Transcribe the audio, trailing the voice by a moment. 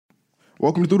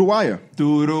Welcome to Through the Wire.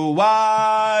 Through the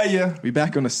Wire. We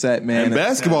back on the set, man. And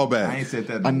basketball I back. ain't said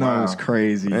that in I a know while. it's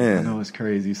crazy. Man. I know it's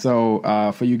crazy.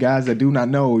 So, for you guys that do not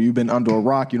know, you've been under a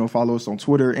rock. Follow us on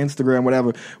Twitter, Instagram,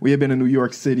 whatever. We have been in New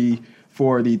York City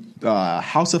for the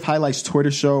House of Highlights Twitter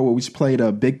show where we played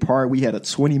a big part. We had a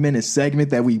 20-minute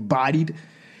segment that we bodied,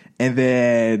 and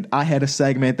then I had a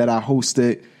segment that I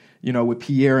hosted. With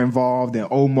Pierre involved and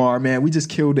Omar, man, we just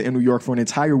killed it in New York for an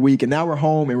entire week. And now we're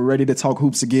home and we're ready to talk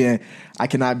hoops again. I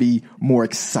cannot be more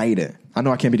excited. I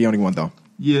know I can't be the only one, though.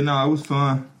 Yeah, no, it was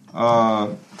fun.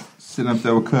 Sitting up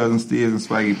there with Cousin Steers and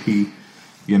Swaggy P,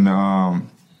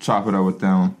 chop it up with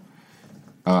them.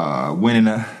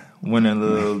 Winning a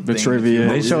little The thing. trivia.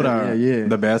 They showed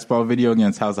the basketball video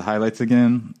against House of Highlights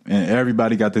again, and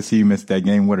everybody got to see you miss that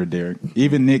game winner, Derek.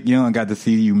 Even Nick Young got to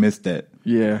see you miss that.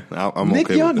 Yeah. I'm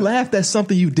Nick okay Young with that. laughed at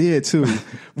something you did, too.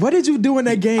 What did you do in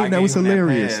that game I that gave was him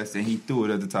hilarious? pass and he threw it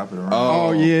at the top of the rim.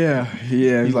 Oh, yeah.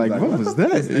 Yeah. He's like, what was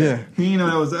that? Yeah. He didn't know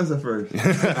that was us at first.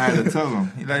 I had to tell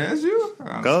him. He's like, that's you?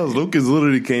 Cause Lucas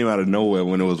literally came out of nowhere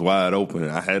when it was wide open.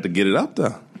 I had to get it up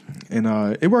there. And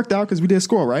it worked out because we did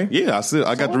score, right? Yeah,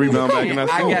 I got the rebound back and I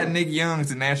I scored. got Nick Young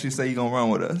to naturally say he gonna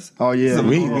run with us. Oh, yeah. So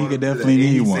We could definitely need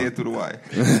he one. said through the wire.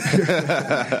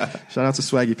 Shout out to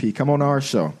Swaggy P. Come on our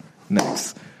show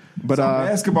next. But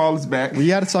Basketball is back. we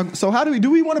got to talk. So how do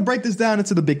we want to break this down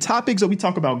into the big topics, or we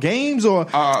talk about games, or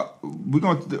We're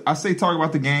going. I say talk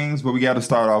about the games, but we got to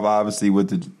start off obviously with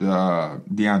the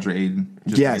DeAndre Ayton.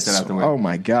 Just to get yes? that out the way. Oh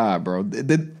my God, bro,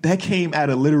 that came out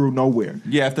of literal nowhere.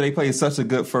 Yeah, after they played such a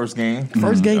good first game.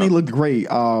 First game they looked great.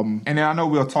 And then I know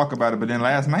we'll talk about it, but then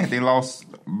last night they lost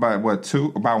by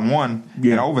one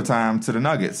in overtime to the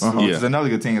Nuggets, which is another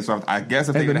good team. So I guess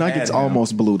if And they the would've Nuggets had him,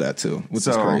 almost blew that too, which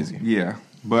is crazy. Yeah,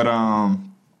 but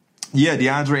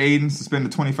DeAndre Ayton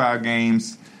suspended 25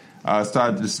 games.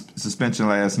 Started the suspension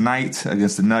last night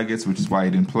against the Nuggets, which is why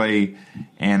he didn't play.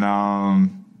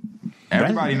 And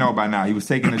everybody know by now he was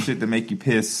taking the shit to make you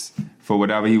piss for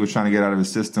whatever he was trying to get out of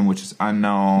his system, which is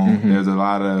unknown. There's a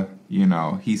lot of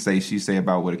he say she say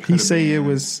about what it could. He say it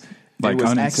was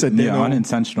accidental.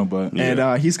 Unintentional, but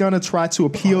And he's going to try to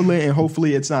appeal it, and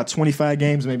hopefully it's not 25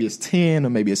 games, maybe it's 10 or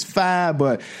maybe it's 5.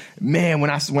 But, man,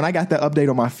 when I got that update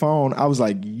on my phone, I was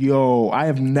like, yo, I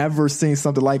have never seen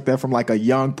something like that from, like, a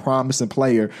young, promising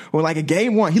player. Well, like, in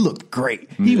game one, he looked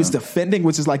great. He was defending,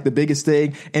 which is, like, the biggest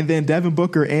thing. And then Devin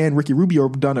Booker and Ricky Rubio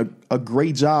have done a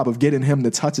great job of getting him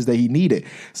the touches that he needed.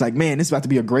 It's like, man, this is about to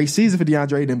be a great season for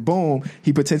DeAndre, and then, boom,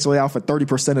 he potentially out for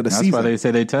 30% of the season. that's why they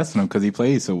say they tested him, because he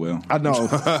played so well. I know.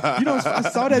 I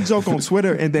saw that joke on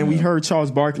Twitter, and then we heard Charles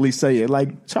Barkley say it.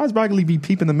 Like, Charles Barkley be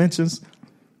peeping the mentions.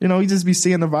 He just be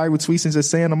seeing the viral tweets and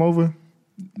just saying them over.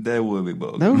 That would be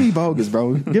bogus. That would be bogus,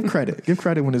 bro. Give credit. Give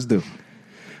credit when it's due.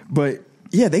 But,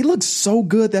 yeah, they looked so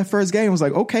good that first game. It was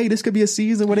like, okay, this could be a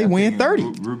season where they win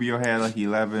 30. Rubio had like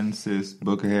 11 assists.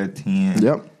 Booker had 10.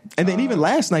 Yep. And then even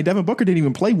last night, Devin Booker didn't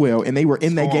even play well, and they were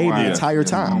in that game the entire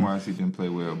time. He didn't play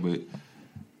well, but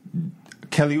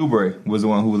Kelly Oubre was the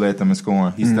one who led them in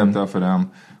scoring. He stepped up for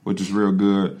them, which is real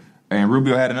good. And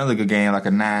Rubio had another good game, like a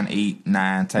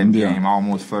 9-8-9 type game,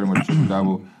 almost flirting with a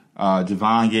triple-double.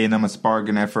 Javon gave them a spark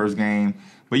in that first game.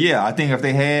 But, yeah, I think if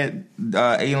they had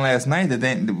Ayton last night, that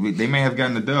they may have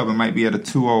gotten the dub. It might be at a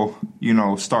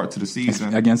 2-0, start to the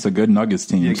season. Against a good Nuggets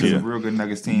team, Yeah, too. because a real good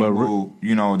Nuggets team But who,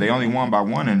 they only won by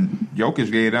 1, and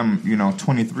Jokic gave them,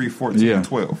 23, 14, and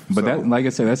 12. But So- that, like I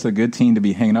said, that's a good team to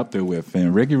be hanging up there with.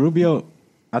 And Ricky Rubio,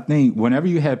 I think whenever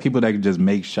you have people that can just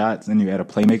make shots and you add a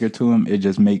playmaker to them, it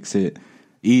just makes it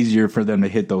easier for them to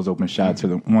hit those open shots or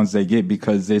the ones they get,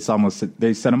 because they set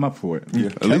them up for it. Yeah.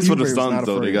 At least for the Suns,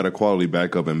 though, they got a quality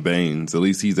backup in Baines. At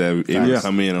least he's able to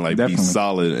come in and be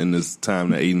solid in this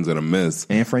time that Aiden's going to miss.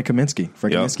 And Frank Kaminsky.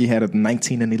 Kaminsky had a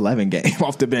 19-11 game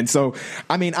off the bench. So,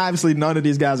 I mean, obviously none of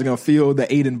these guys are going to fill the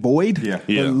Aiden void. Yeah.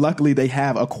 But luckily they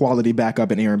have a quality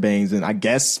backup in Aaron Baines. And I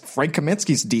guess Frank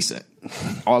Kaminsky's decent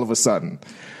all of a sudden.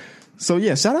 So,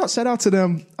 yeah, shout out to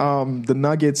them. The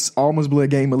Nuggets almost blew a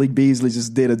game. Malik Beasley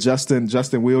just did a Justin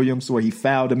Williams where he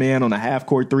fouled a man on a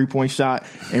half-court three-point shot,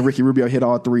 and Ricky Rubio hit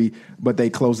all three, but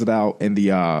they closed it out in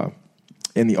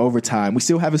the overtime. We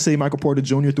still haven't seen Michael Porter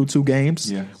Jr. through 2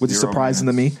 games, which is surprising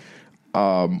to me.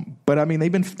 But, I mean,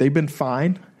 they've been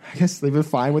fine. I guess they've been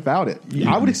fine without it.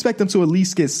 I would expect them to at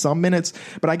least get some minutes,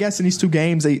 but I guess in these 2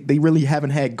 games, they really haven't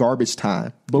had garbage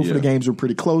time. Both of the games were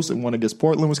pretty close, and one against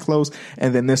Portland was close,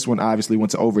 and then this one obviously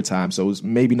went to overtime, so it was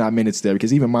maybe not minutes there,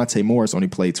 because even Monte Morris only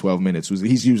played 12 minutes.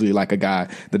 He's usually like a guy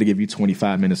that'll give you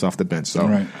 25 minutes off the bench. So.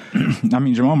 Right. I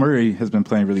mean, Jamal Murray has been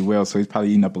playing really well, so he's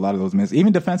probably eating up a lot of those minutes.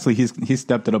 Even defensively, he's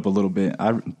stepped it up a little bit.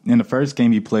 In the first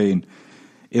game he played,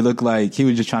 it looked like he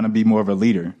was just trying to be more of a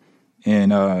leader.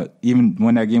 And even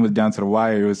when that game was down to the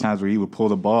wire, it was times where he would pull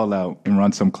the ball out and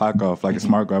run some clock off like a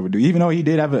smart guard would do. Even though he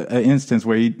did have an instance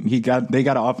where they got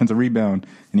an offensive rebound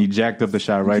and he jacked up the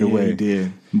shot right away. He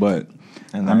did. But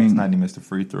and last night he missed a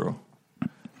free throw,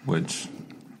 which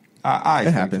I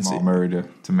expect Jamal Murray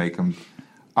to make him.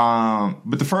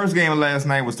 But the first game of last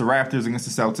night was the Raptors against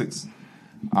the Celtics.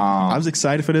 I was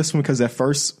excited for this one because that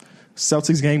first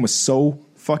Celtics game was so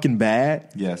fucking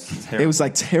bad. Yes, it was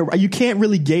like terrible. You can't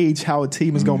really gauge how a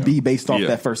team is going to be based off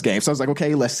that first game. So I was like,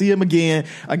 okay, let's see them again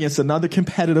against another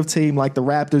competitive team like the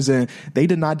Raptors, and they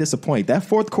did not disappoint. That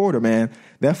fourth quarter,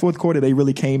 they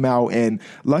really came out, and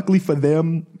luckily for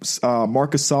them,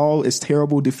 Marcus Gasol is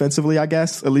terrible defensively, I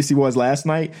guess. At least he was last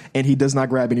night, and he does not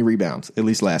grab any rebounds, at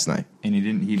least last night. And he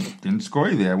didn't score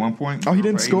either at one point. Oh, he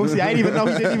didn't score? See, I didn't even know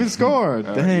he didn't even score.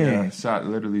 Dang. Shot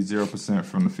literally 0%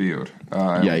 from the field.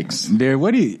 Yikes.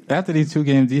 Derek, after these two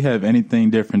games, do you have anything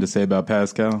different to say about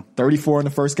Pascal? 34 in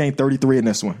the first game, 33 in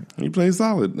this one. He played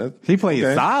solid. He played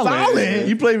solid.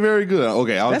 He played very good.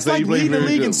 Okay, I would say he played very good. That's like leading the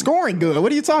league in scoring good.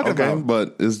 What are you talking about?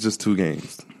 But it's just 2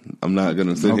 games. I'm not going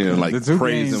to sit here and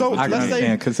praise him. So I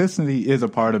understand. Consistency is a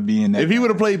part of being that. If he would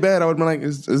have played bad, I would have been like,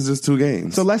 it's just 2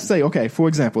 games. So let's say, okay, for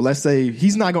example, let's say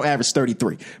he's not going to average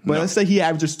 33, but let's say he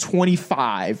averages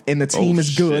 25 and the team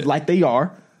is good like they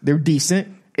are. They're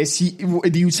decent.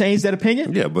 Do you change that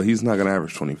opinion? Yeah, but he's not going to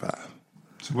average 25.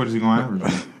 So what is he going to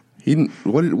average?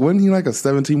 Wasn't he like a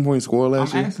 17-point scorer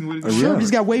last year? Sure,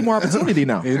 he's got way more opportunity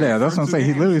now. Yeah, that's what I'm saying.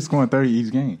 He's literally scoring 30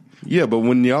 each game. Yeah, but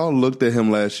when y'all looked at him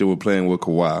last year with playing with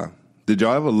Kawhi, did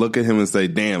y'all ever look at him and say,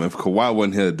 damn, if Kawhi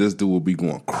wasn't here, this dude would be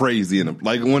going crazy?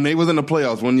 Like when they was in the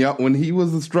playoffs, when he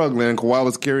was struggling and Kawhi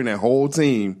was carrying that whole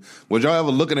team, would y'all ever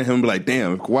looking at him and be like,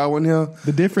 damn, if Kawhi wasn't here,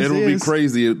 the difference it would be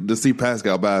crazy to see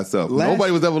Pascal by himself.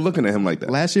 Nobody was ever looking at him like that.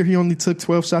 Last year, he only took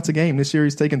 12 shots a game. This year,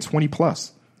 he's taking 20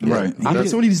 plus. Right.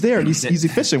 Opportunity's there, and he's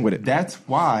efficient with it. That's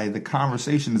why the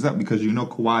conversation is up, because you know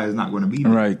Kawhi is not going to be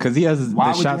there. Right, because he has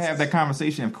Why would you have that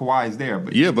conversation if Kawhi is there?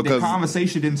 But because the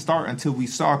conversation didn't start until we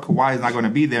saw Kawhi is not going to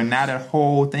be there. Now that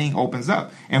whole thing opens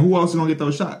up. And who else is going to get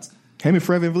those shots? Him and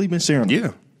Fred VanVleet been sharing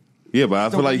them. Yeah, but I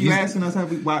feel like you asking us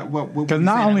what because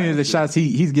not only is the shots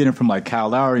he's getting from like Kyle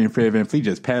Lowry and Fred VanVleet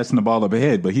just passing the ball up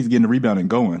ahead, but he's getting the rebound and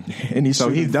going. And he's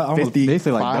almost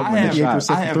basically like I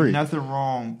have nothing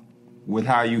wrong with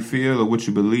how you feel or what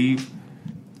you believe.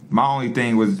 My only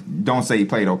thing was, don't say he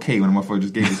played okay when the motherfucker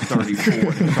just gave us 34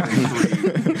 and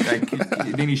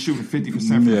 33. Then he's shooting 50%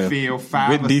 from the field,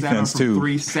 5 or 7 from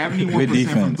 3, 71%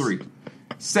 from 3.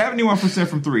 71%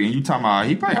 from 3, and you talking about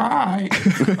he played all right.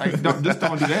 Like, don't do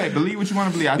that. Believe what you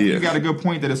want to believe. I think you got a good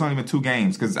point that it's only been 2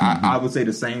 games, because I would say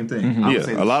the same thing.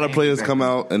 A lot of players come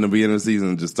out in the beginning of the season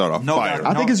and just start off fire.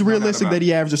 I think it's realistic that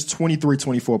he averages 23,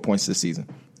 24 points this season.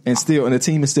 And the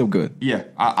team is still good. Yeah,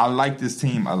 I like this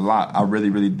team a lot. I really,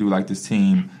 really do like this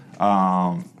team.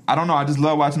 I don't know. I just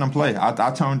love watching them play.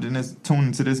 I tuned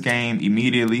into this game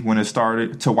immediately when it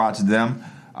started to watch them.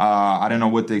 I didn't know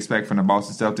what to expect from the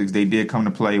Boston Celtics. They did come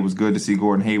to play. It was good to see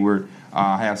Gordon Hayward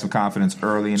have some confidence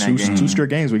early in that game. 2 straight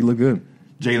games where he looked good.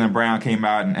 Jaylen Brown came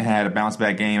out and had a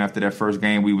bounce-back game after that first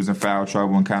game. We was in foul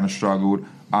trouble and kind of struggled.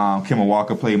 Kemba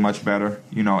Walker played much better.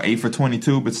 8 for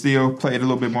 22, but still played a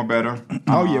little bit more better.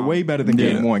 Way better than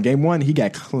Game 1. Game 1, he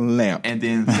got clamped. And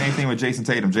then same thing with Jason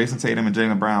Tatum. Jason Tatum and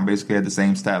Jaylen Brown basically had the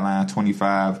same stat line,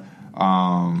 25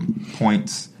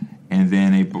 points. And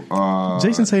then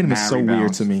Jason Tatum is so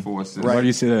weird to me. Why do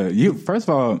you say that? First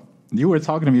of all, you were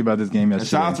talking to me about this game yesterday.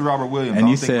 Shout out to Robert Williams. And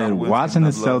you said watching the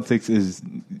Celtics is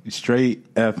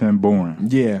straight effing boring.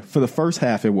 Yeah, for the first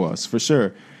half it was, for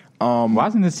sure.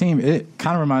 Watching this team, it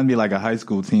kind of reminds me like a high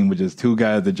school team with just 2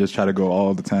 guys that just try to go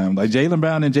all the time. Like Jaylen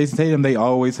Brown and Jason Tatum, they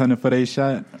always hunting for their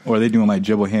shot, or they doing like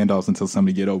dribble handoffs until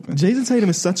somebody get open. Jason Tatum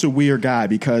is such a weird guy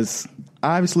because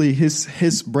obviously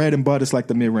his bread and butter is like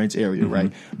the mid-range area,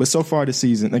 right? But so far this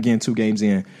season, again, 2 games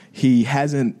in, he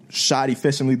hasn't shot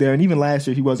efficiently there. And even last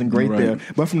year, he wasn't great there.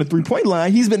 But from the 3-point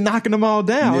line, he's been knocking them all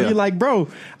down. Yeah. You're like, bro,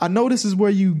 I know this is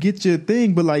where you get your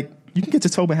thing, but like, you can get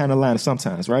your toe behind the line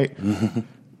sometimes, right?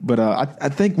 But I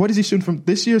think, what is he shooting from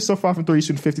this year so far from 3? He's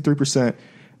shooting 53%.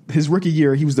 His rookie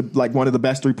year, he was one of the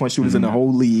best 3-point shooters in the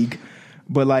whole league.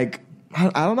 But like, I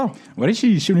don't know. What is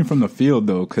he shooting from the field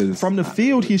though? Because from the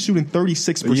field, he's shooting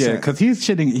 36%. Yeah, because he's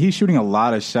shooting a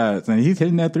lot of shots, and he's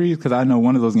hitting that threes. Because I know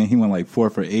one of those games he went like 4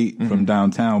 for 8 from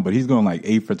downtown, but he's going like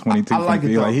 8 for 22. I like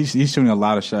it. Like he's shooting a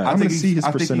lot of shots. I think he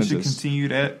should continue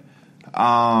that.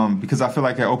 Because I feel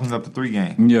like it opens up the 3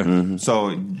 game. Yeah.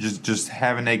 So just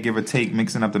having that give or take,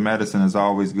 mixing up the medicine is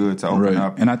always good to open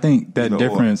up. And I think that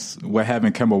difference with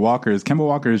having Kemba Walker is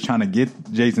trying to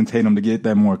get Jason Tatum to get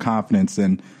that more confidence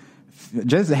and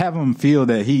just have him feel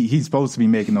that he's supposed to be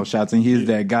making those shots and he's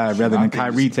that guy rather than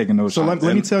Kyrie taking those So shots.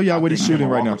 let me tell y'all what he's shooting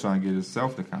right now. Trying to get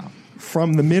himself to count.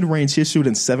 From the mid range, he's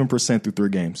shooting 7% through 3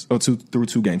 games. Through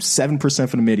 2 games. 7%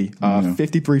 from the midi.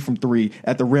 53 from 3.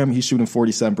 At the rim, he's shooting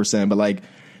 47%. But like,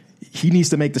 he needs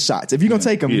to make the shots. If you're gonna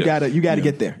take them, you gotta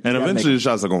get there. And eventually the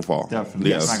shots are gonna fall. Definitely.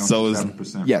 Yes. So it's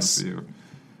 7% yes. from the field.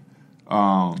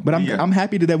 But I'm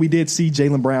happy that we did see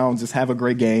Jaylen Brown just have a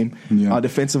great game. Yeah.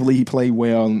 Defensively, he played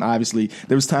well, and obviously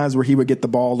there was times where he would get the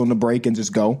ball on the break and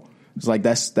just go. It's like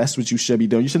that's what you should be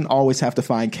doing. You shouldn't always have to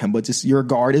find Kemba. Just you're a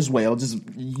guard as well. Just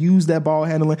use that ball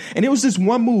handling. And it was just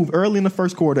one move early in the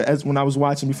first quarter, as when I was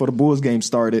watching before the Bulls game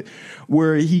started,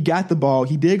 where he got the ball.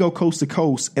 He did go coast to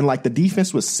coast, and like the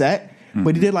defense was set.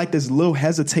 But he did like this little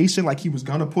hesitation, like he was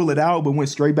gonna pull it out, but went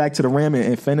straight back to the rim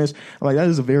and finished. I'm like, that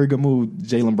is a very good move,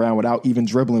 Jaylen Brown, without even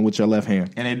dribbling with your left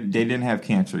hand. And they didn't have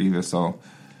Cantor either, so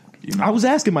you know. I was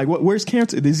asking Mike, where's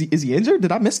Cantor? Is he injured?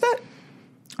 Did I miss that?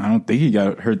 I don't think he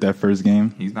got hurt that first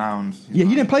game. He's not on. Yeah,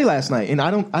 he didn't play last night, and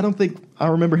I don't think I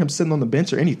remember him sitting on the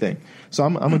bench or anything. So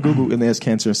I'm gonna Google and ask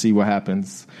Cantor and see what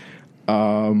happens.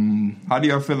 How do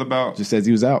y'all feel about Just says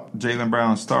he was out. Jaylen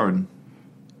Brown starting?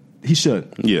 He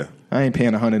should. yeah. I ain't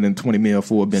paying $120 million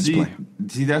for a bench play.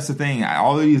 See, that's the thing.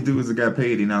 All of these dudes that got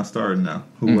paid, they now starting now.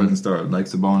 Who wasn't starting, like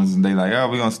Sabonis, and they like, oh,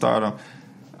 we're gonna start them.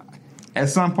 At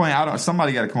some point,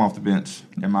 somebody got to come off the bench,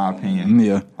 in my opinion.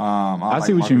 Yeah. I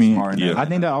see what you mean. I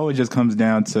think that always just comes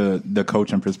down to the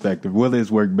coaching perspective. Will this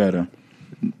work better?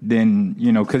 Then,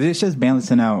 because it's just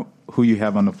balancing out who you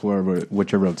have on the floor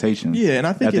with your rotations. Yeah, and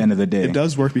I think at the end of the day, it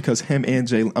does work because him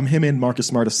and Marcus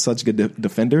Smart are such good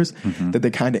defenders that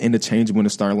they kind of interchange when the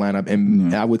starting lineup.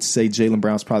 And I would say Jaylen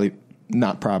Brown's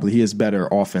he is better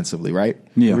offensively, right?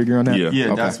 Yeah. We agree on that?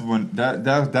 Yeah,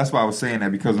 Okay. that's why I was saying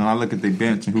that, because when I look at their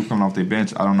bench and who's coming off their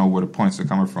bench, I don't know where the points are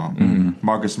coming from.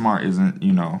 Marcus Smart isn't,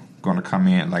 going to come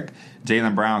in. Like,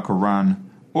 Jaylen Brown could run,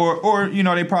 or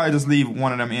they probably just leave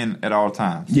one of them in at all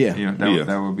times. Yeah.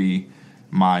 That would be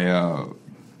my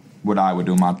what I would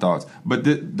do, my thoughts. But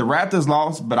the Raptors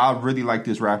lost, but I really like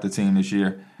this Raptor team this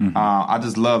year. I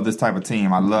just love this type of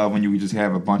team. I love when you just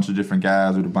have a bunch of different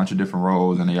guys with a bunch of different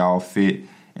roles and they all fit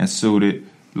and suited.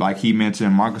 Like he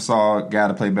mentioned, Marcus Gasol got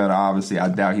to play better, obviously. I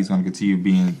doubt he's going to continue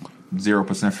being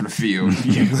 0% from the field.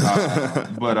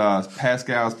 But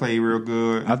Pascal's played real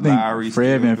good. I think Lowry's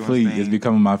Fred still VanVleet doing is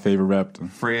becoming my favorite Raptor.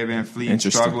 Fred VanVleet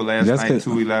Interesting. struggled last Just night,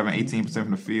 2-11, 18%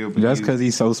 from the field. But Just because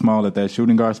he's so small at that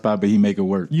shooting guard spot, but he make it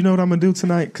work. You know what I'm going to do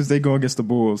tonight? Because they go against the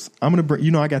Bulls. I'm going to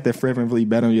bring, I got that Fred VanVleet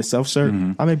Bet on Yourself shirt.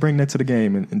 I may bring that to the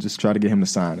game and just try to get him to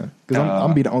sign it. Because I'm going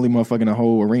to be the only motherfucker in the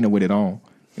whole arena with it on.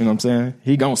 You know what I'm saying?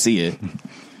 He going to see it.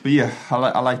 But yeah,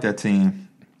 I like that team.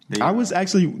 I was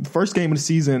actually, first game of the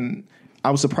season,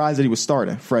 I was surprised that he was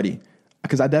starting, Freddie.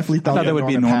 Because I definitely thought that would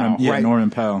be Norman. Powell, right? Norman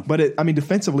Powell. But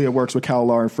defensively, it works with Kyle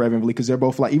Lowry and Fred VanVleet because they're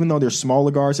both like, even though they're smaller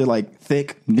guards, they're like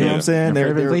thick. You know what I'm saying?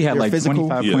 Fred VanVleet had like physical.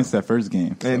 25 points that first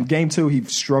game. So. And game 2, he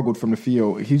struggled from the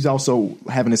field. He's also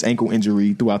having his ankle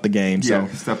injury throughout the game. Yeah,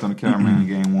 So he stepped on the camera in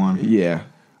game 1. yeah.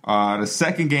 The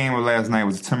second game of last night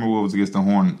was the Timberwolves against the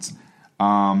Hornets. The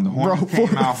Hornets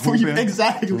came out hooping.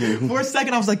 Exactly. For a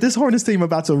second, I was like, this Hornets team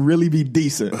about to really be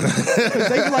decent. 'Cause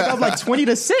they were like, I was like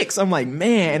 20-6. I'm like,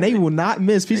 man, they will not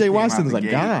miss. They PJ came Washington out is the like,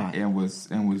 gate God. and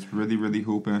was really, really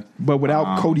hooping. But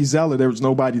without Cody Zeller, there was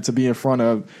nobody to be in front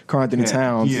of Karl Anthony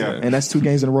Towns. Yeah. And that's 2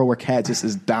 games in a row where Cat just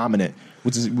is dominant,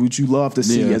 which you love to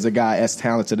see as a guy as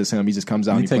talented as him. He just comes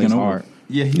out and he plays hard.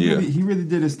 Yeah, he really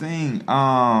did his thing.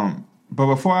 But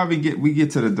before we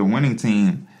get to the winning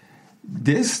team,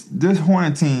 this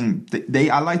Hornet team,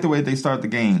 I like the way they start the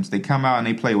games. They come out and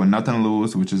they play with nothing to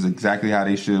lose, which is exactly how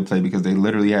they should play because they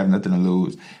literally have nothing to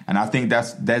lose. And I think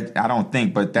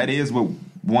that is what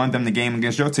won them the game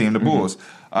against your team, the Bulls.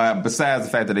 Besides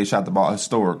the fact that they shot the ball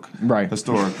historical.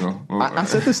 I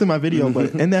said this in my video,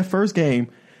 but in that first game,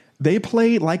 they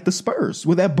played like the Spurs.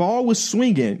 Where that ball was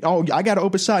swinging. Oh, I got an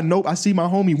open shot. Nope, I see my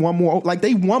homie one more. Like,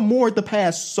 they won more at the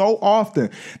pass so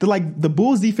often. The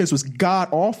Bulls defense was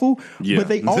god-awful, but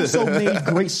they also made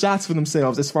great shots for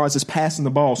themselves as far as just passing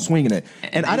the ball, swinging it.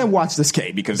 And I didn't watch this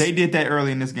game because... They did that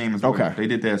early in this game as well. Okay. They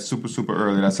did that super, super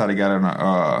early. That's how they got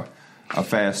on a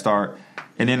fast start.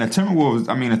 And then the Timberwolves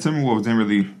didn't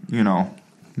really,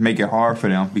 make it hard for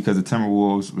them because the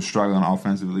Timberwolves were struggling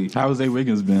offensively. How has A.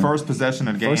 Wiggins been? First possession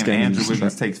of the game, Andrew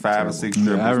Wiggins takes 5 or 6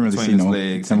 dribbles between his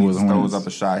legs and he throws up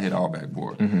a shot, hit all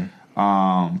backboard.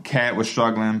 Cat was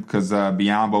struggling because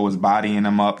Biyombo was bodying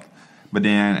him up, but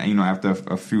then after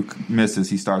a few misses,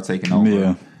 he started taking over.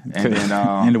 Yeah, and then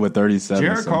ended with 37.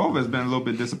 Jared Culver has been a little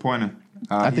bit disappointing.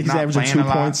 I think he's not averaging playing 2 a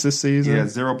lot. points this season. Yeah,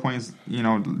 0 points.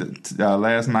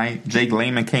 Last night Jake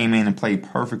Layman came in and played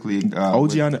perfectly. Josh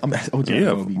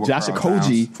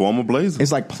Okogie Former Blazer.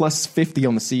 is like plus 50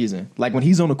 on the season. Like when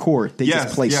he's on the court, they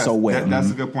just play so well.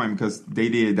 That's a good point because they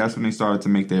did. That's when they started to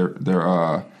make their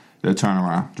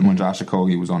turnaround when Josh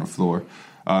Okogie was on the floor.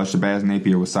 Shabazz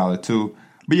Napier was solid too.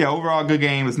 But yeah, overall good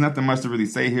game. There's nothing much to really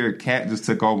say here. Cat just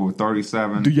took over with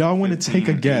 37. Do y'all want to take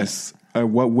a guess at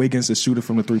what Wiggins is shooting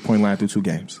from the 3-point line through 2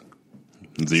 games?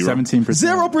 17%.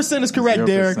 0% is correct, 0%.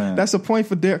 Derek. That's a point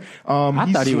for Derek.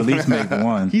 I thought he would at least make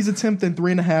one. He's attempting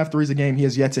 3.5 threes a game. He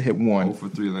has yet to hit 1. 0 for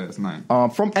 3 last night.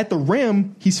 From at the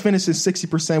rim, he's finishing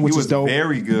 60%, which He was is dope.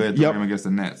 very good at the rim against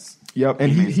the Nets. Yep,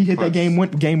 and he hit that game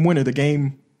winner, the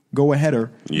game go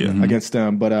aheader against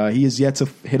them. But he is yet to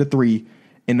hit a 3.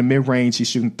 In the mid range, he's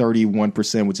shooting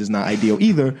 31%, which is not ideal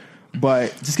either.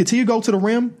 But just continue to go to the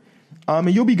rim,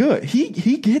 and you'll be good.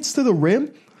 He gets to the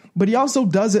rim, but he also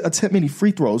doesn't attempt many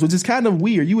free throws, which is kind of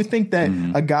weird. You would think that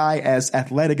a guy as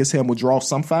athletic as him would draw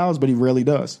some fouls, but he rarely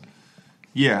does.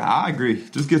 Yeah, I agree.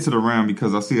 Just get to the rim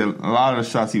because I see a lot of the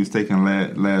shots he was taking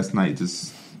last night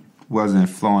just wasn't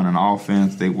flowing in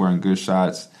offense. They weren't good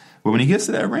shots. But when he gets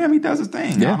to that rim, he does his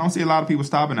thing. Yeah. I don't see a lot of people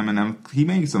stopping him, and he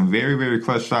made some very, very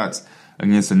clutch shots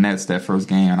against the Nets that first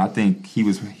game. And I think he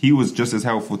was just as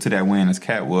helpful to that win as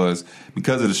Cat was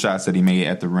because of the shots that he made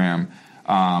at the rim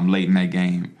late in that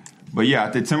game. But yeah,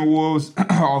 the Timberwolves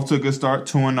off to a good start,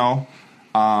 2-0.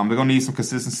 They're going to need some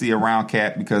consistency around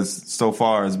Cat because so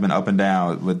far it's been up and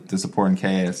down with the supporting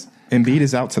cast. Embiid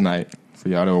is out tonight, for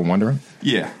y'all that were wondering.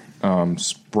 Yeah.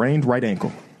 Sprained right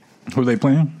ankle. Who are they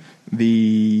playing?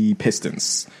 The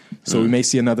Pistons. So we may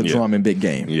see another Drummond big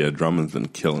game. Yeah, Drummond's been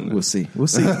killing it. We'll see. But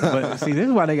see, this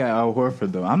is why they got Al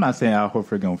Horford, though. I'm not saying Al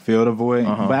Horford going to fill the void,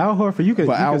 but Al Horford, you could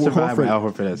survive with Al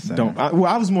Horford at center.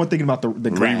 I was more thinking about the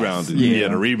glass. Rebounding. Yeah,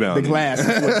 the rebounding. The glass.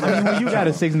 I mean, when you got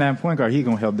a 6'9" point guard, he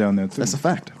going to help down there, too. That's a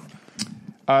fact.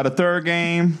 The third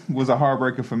game was a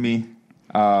heartbreaker for me,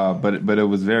 but it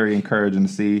was very encouraging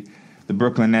to see the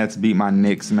Brooklyn Nets beat my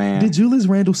Knicks, man. Did Julius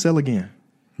Randle sell again?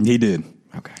 He did.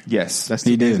 Okay. Yes.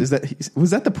 He did.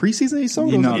 Was that the preseason he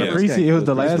sold? The preseason. It was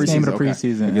the last game of the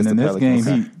preseason, and in this game,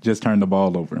 he just turned the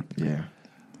ball over. Yeah.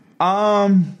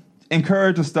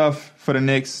 Encouraging stuff for the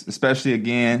Knicks, especially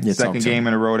again, second game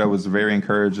in a row that was very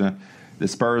encouraging. The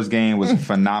Spurs game was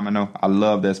phenomenal. I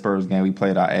love that Spurs game. We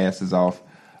played our asses off.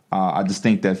 I just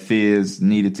think that Fizz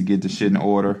needed to get the shit in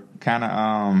order. Kind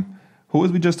of, who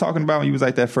was we just talking about? He was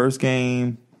like that first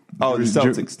game. Oh, the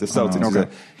Celtics. The Celtics.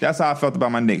 Okay. That's how I felt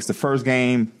about my Knicks. The first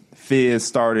game, Fizz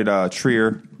started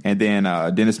Trier, and then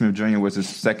Dennis Smith Jr. was his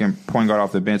second point guard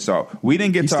off the bench. So we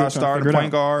didn't get to our starting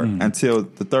point guard until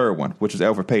the third one, which is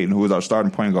Elfrid Payton, who was our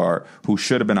starting point guard, who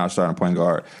should have been our starting point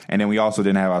guard. And then we also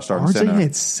didn't have our starting center. RJ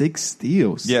had 6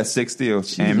 steals. Yeah, 6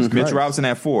 steals. And Mitch Robinson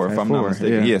had 4, if I'm not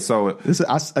mistaken. Yeah, so this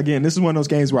is one of those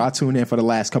games where I tuned in for the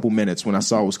last couple minutes when I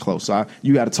saw it was close. So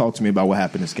you got to talk to me about what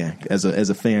happened in this game as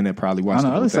a fan that probably watched it.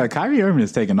 On the other side, Kyrie Irving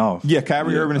is taking off. Yeah,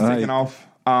 Kyrie Irving is taking off.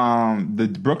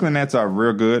 The Brooklyn Nets are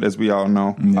real good, as we all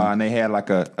know. And they had like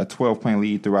a 12-point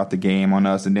lead throughout the game on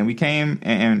us, and then we came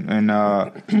and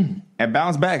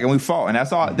bounced back and we fought,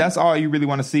 and that's all you really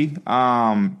want to see.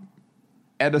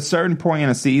 At a certain point in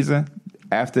the season,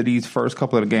 after these first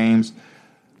couple of games,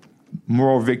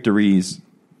 moral victories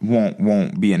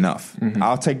won't be enough.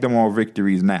 I'll take the moral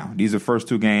victories now. These are the first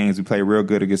 2 games. We played real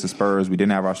good against the Spurs. We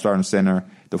didn't have our starting center.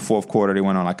 The fourth quarter, they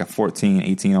went on like a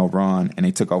 14-18-0 run, and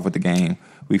they took off with the game.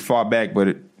 We fought back, but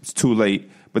it's too late.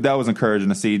 But that was encouraging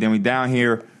to see. Then we down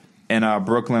here in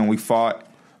Brooklyn, we fought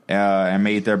and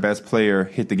made their best player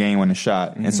hit the game-winning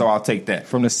shot. And so I'll take that.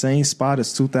 From the same spot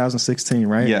as 2016,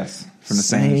 right? Yes, from the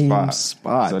same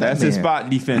spot. So that's his spot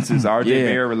defenses. RJ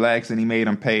Barrett relaxed, and he made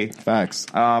them pay. Facts.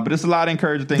 But it's a lot of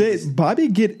encouraging things. Did Bobby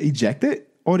get ejected?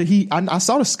 Or did he? I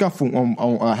saw the scuffle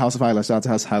on House of Highlights. Shout out to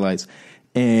House of Highlights.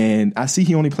 And I see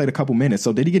he only played a couple minutes.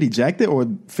 So did he get ejected, or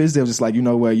Fizdale just like, you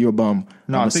know what, you're a bum?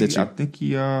 No, I think he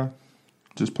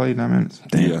just played 9 minutes.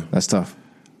 Damn, that's tough.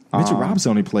 Mitchell Robinson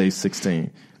only played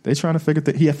 16. They trying to figure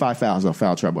that he had 5 fouls, though,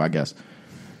 foul trouble, I guess.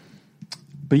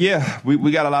 But yeah,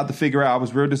 we got a lot to figure out. I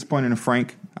was real disappointed in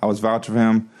Frank. I was vouching for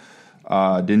him.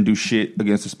 Didn't do shit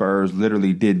against the Spurs.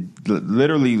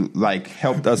 Literally like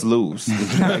helped us lose.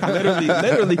 Like,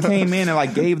 literally came in and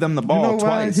like gave them the ball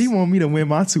twice. He want me to win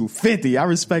my 250. I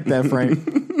respect that, Frank.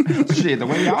 Shit, the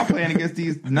way y'all playing against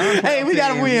these hey, we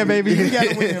gotta win, baby. We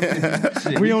gotta win.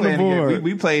 Shit, we on the board.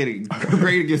 We played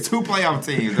great against 2 playoff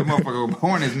teams. The motherfucker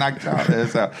Hornets knocked y'all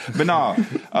ass out. But no,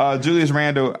 Julius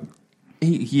Randle,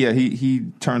 he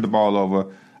turned the ball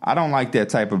over. I don't like that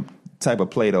type of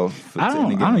play though. I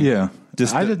don't. Yeah,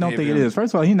 I just don't think it is.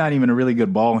 First of all, he's not even a really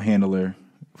good ball handler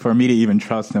for me to even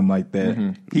trust him like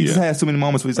that. He just has too many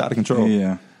moments where he's out of control.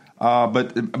 Yeah.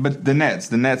 But the Nets,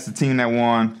 the team that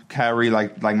won, Kyrie,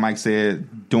 like Mike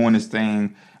said, doing his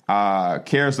thing.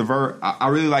 Karis LeVert, I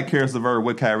really like Karis LeVert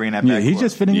with Kyrie in that backcourt. Yeah, he's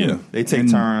just fitting in. They take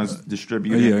turns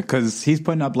distributing. Yeah, because he's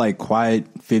putting up like quiet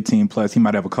 15 plus. He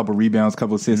might have a couple rebounds,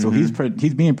 couple assists. So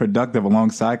he's being productive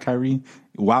alongside Kyrie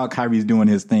while Kyrie's doing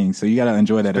his thing. So you got to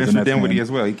enjoy that. Especially Dinwiddie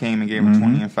as well. He came and gave him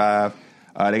 20 and 5.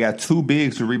 They got two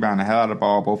bigs to rebound the hell out of the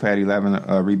ball. Both had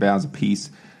 11 rebounds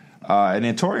apiece. And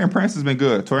then Taurean Prince has been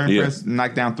good. Taurean Prince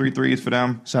knocked down 3 threes for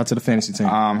them. Shout out to the fantasy team.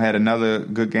 Had another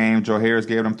good game. Joe Harris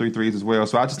gave them 3 threes as well.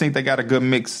 So I just think they got a good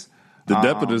mix. The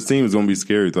depth of this team is going to be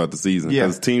scary throughout the season.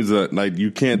 Because teams are like,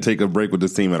 you can't take a break with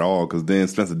this team at all. Because then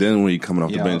Spencer Dinwiddie coming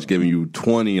off the bench giving you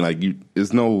 20, like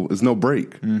it's no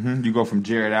break. You go from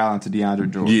Jared Allen to DeAndre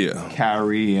Jordan,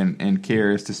 Kyrie and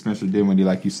Karis to Spencer Dinwiddie,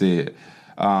 like you said.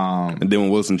 And then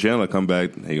when Wilson Chandler come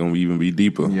back, they're going to even be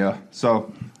deeper. Yeah.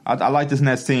 So I like this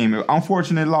Nets team.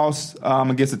 Unfortunate loss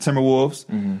against the Timberwolves.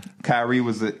 Kyrie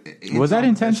was that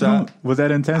intentional? Was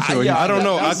that intentional? I don't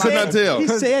know. I could not tell. He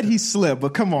said he slipped,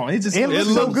 but come on, it looked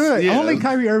so good. Yeah. Only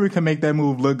Kyrie Irving can make that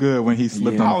move look good when he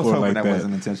slipped on the floor like that.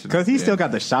 Wasn't intentional because he still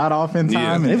got the shot off in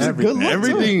time. And it was a good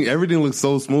look. Everything looks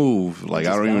so smooth. Like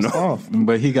I don't even know.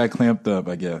 But he got clamped up,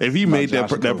 I guess. If he made that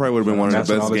probably would have been one of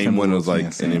the best game winners like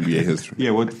in NBA history.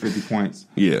 Yeah, with the 50 points.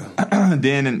 Yeah.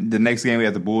 Then in the next game we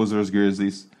have the Bulls versus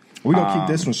Grizzlies. We're going to keep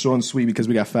this one short and sweet because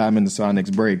we got 5 minutes to our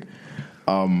next break.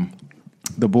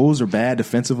 The Bulls are bad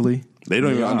defensively. They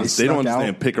don't even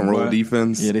understand pick and roll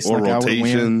defense or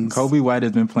rotations. Kobe White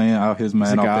has been playing out his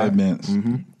man off that bench.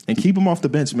 And keep him off the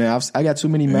bench, man. I got too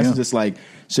many messages like,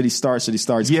 should he start?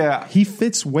 Yeah. He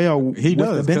fits well He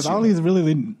does, because all he's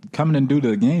really coming and do to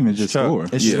the game is just score.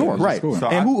 It's score, right. So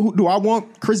and who do I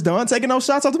want Chris Dunn taking those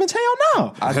shots off the bench? Hell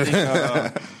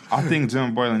no. I think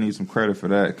Jim Boylan needs some credit for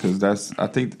that because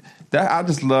I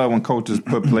just love when coaches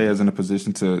put players in a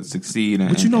position to succeed.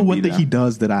 But you know one thing he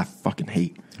does that I fucking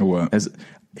hate? What?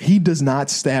 He does not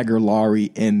stagger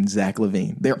Laurie and Zach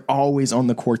LaVine. They're always on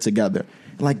the court together.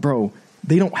 Like, bro,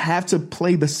 they don't have to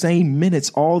play the same minutes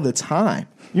all the time.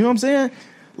 You know what I'm saying?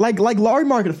 Like Laurie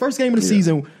Market, the first game of the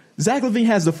season, Zach LaVine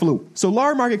has the flu. So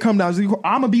Laurie Market come down,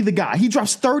 I'm going to be the guy. He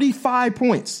drops 35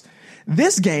 points.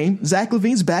 This game, Zach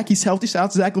LaVine's back. He's healthy. Shout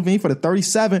out to Zach LaVine for the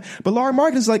 37. But Laurie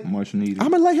Market is like, much needed. I'm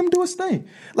going to let him do his thing.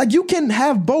 Like, you can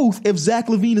have both if Zach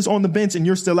LaVine is on the bench and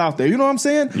you're still out there. You know what I'm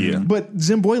saying? Yeah. But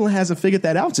Jim Boylan hasn't figured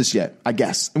that out just yet, I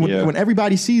guess. And when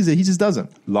everybody sees it, he just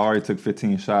doesn't. Laurie took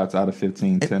 15 shots out of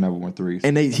 15, 10 of them were threes.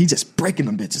 And he just breaking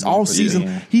them bitches all season.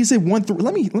 Yeah. He's hit 1 3.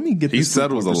 Let me get this. He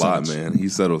settles a lot, percentage. man. He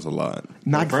settles a lot.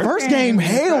 Not the first game,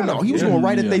 hell no. He was going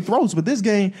right at their throats. But this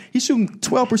game, he's shooting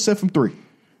 12% from 3.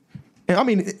 And I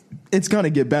mean, it's going to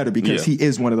get better because he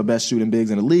is one of the best shooting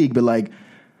bigs in the league. But like,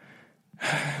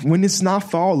 when it's not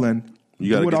falling,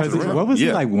 you got to get to the rim. What was he,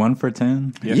 like 1 for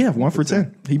 10? Yeah, 1 for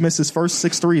 10. He missed his first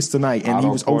 6 threes tonight, and he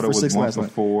was 0 for 6 last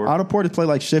night. Otto Porter played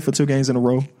like shit for 2 games in a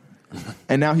row.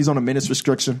 And now he's on a minutes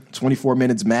restriction, 24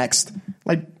 minutes maxed.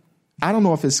 Like, I don't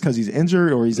know if it's because he's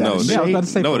injured or he's out of shape. I was about to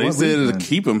say, they said it to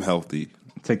keep him healthy.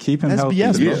 To keep him That's healthy.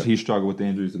 BS, He struggled with the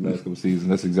injuries the last couple seasons.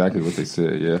 That's exactly what they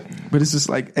said, yeah. But it's just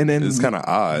like, and then It's kind of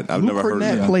odd. I've Luke never heard of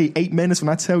Kornet that. played 8 minutes. When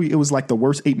I tell you it was like the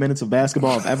worst 8 minutes of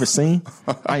basketball I've ever seen,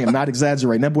 I am not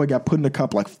exaggerating. That boy got put in the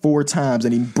cup like 4 times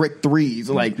and he bricked threes.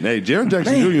 Like, Hey, Jaren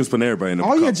Jackson Jr. was putting everybody in the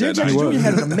cup. Jaren Jackson Jr.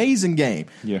 had an amazing game.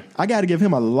 Yeah. I got to give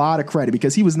him a lot of credit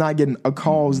because he was not getting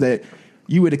calls that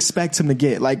you would expect him to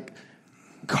get. Like,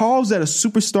 calls that a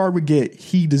superstar would get,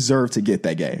 he deserved to get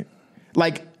that game.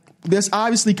 Like, there's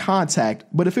obviously contact,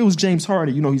 but if it was James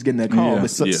Harden, you know he's getting that call.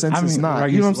 But since it's not,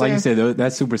 like you know what I'm saying? Like you said,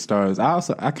 that's superstars.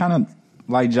 I kind of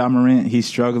like Ja Morant. He's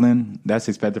struggling. That's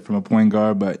expected from a point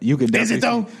guard, but you could definitely. Is it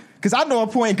though? Because I know a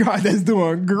point guard that's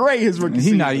doing great his rookie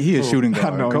season. He a shooting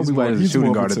guard. Kobe White is a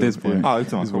shooting guard at this point. Oh,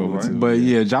 he's on Kobe, right? But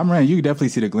yeah, Ja Morant, you can definitely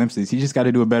see the glimpses. He just got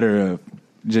to do a better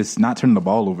just not turning the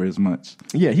ball over as much.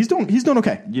 Yeah, he's doing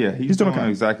okay. Yeah, he's doing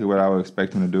exactly what I would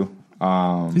expect him to do.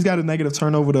 He's got a negative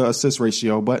turnover to assist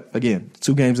ratio, but again,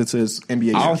 2 games into his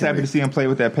NBA. I was happy to see him play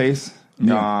with that pace.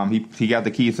 Yeah. He got the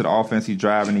keys to the offense. He's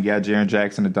driving. He got Jaren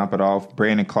Jackson to dump it off.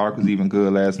 Brandon Clark was even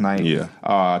good last night. Yeah.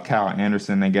 Kyle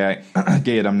Anderson, they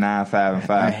gave them 9, 5, and 5.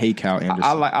 I hate Kyle Anderson.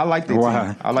 I like their Why?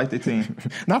 team. I like their team.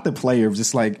 Not the player,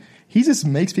 just like he just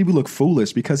makes people look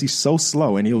foolish because he's so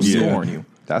slow and he'll score on you.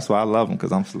 That's why I love him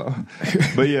because I'm slow.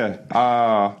 But yeah,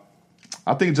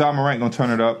 I think Ja Morant gonna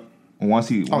turn it up. Once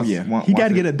he, Oh yeah, he got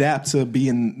to get adapt to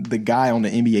being the guy on the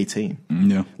NBA team.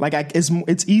 Yeah. Like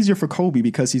it's easier for Kobe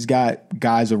because he's got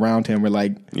guys around him. Where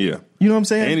like, Yeah. you know what I'm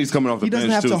saying? And he's coming off the doesn't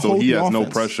bench have too, to so hold he the has no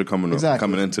offense. pressure coming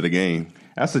into the game.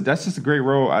 That's just a great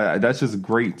role. That's just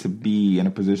great to be in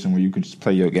a position where you can just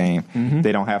play your game. Mm-hmm.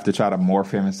 They don't have to try to morph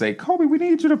him and say, Kobe, we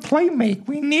need you to play make.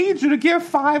 We need you to give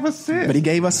 5 assists. But he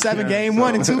gave us 7 game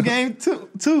 1 and 2 game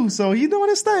 2. So he's doing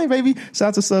his thing, baby. Shout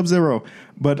out to Sub-Zero.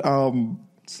 But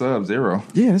Sub-Zero.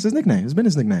 yeah, that's his nickname. It's been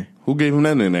his nickname. Who gave him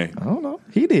that nickname? I don't know.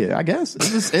 He did, I guess.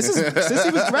 Since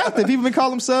he was drafted, people been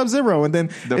calling him Sub-Zero. And then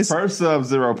The first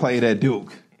Sub-Zero played at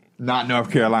Duke, not North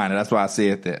Carolina. That's why I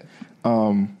said that.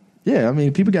 yeah, I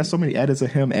mean, people got so many edits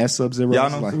of him as Sub-Zero. Y'all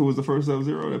know who was the first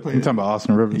Sub-Zero that played? You talking about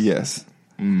Austin Rivers? Yes.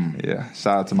 Yeah.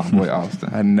 Shout out to my boy Austin.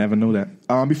 I never know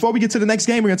that. Before we get to the next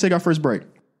game, we're going to take our first break.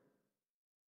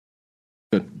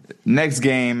 Next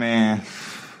game, man.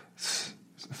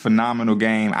 Phenomenal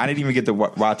game. I didn't even get to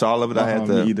watch all of it. I had me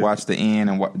to either. watch the end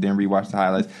and then rewatch the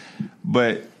highlights.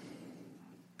 But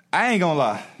I ain't gonna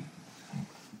lie.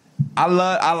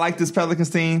 I like this Pelicans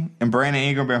team, and Brandon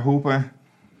Ingram been hooping.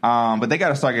 But they got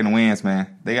to start getting wins, man.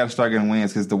 They got to start getting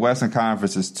wins because the Western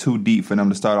Conference is too deep for them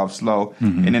to start off slow.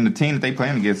 Mm-hmm. And then the team that they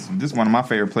playing against, this is one of my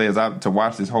favorite players to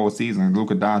watch this whole season,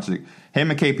 Luka Doncic. Him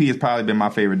and KP has probably been my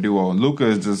favorite duo. Luka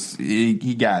is just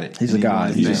he got it. He's a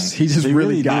god. He doing just his thing.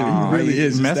 really got it. He really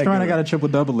is. Messed around. I got a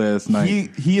triple-double last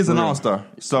night. He is an all-star.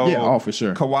 So Yeah, for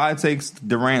sure. Kawhi takes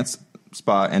Durant's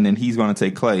spot, and then he's going to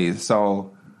take Clay's.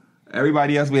 So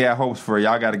everybody else we had hopes for,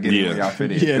 y'all got to get in where y'all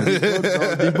fit in.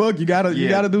 Yeah, D-Book, you gotta do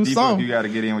D-Book, something. You got to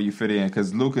get in where you fit in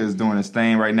because Luka is doing his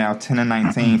thing right now. 10 and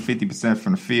 19, 50%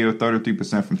 from the field,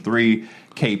 33% from 3.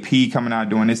 KP coming out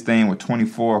doing this thing with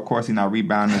 24. Of course, he's not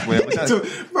rebounding as well. But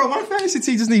that's, Bro, my fantasy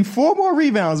team just need 4 more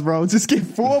rebounds, bro. Just get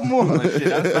 4 more. shit,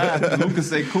 that's fine. Luka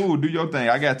say, cool, do your thing.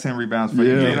 I got 10 rebounds for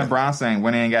you. Yeah. Jalen Brown saying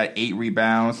went in and got 8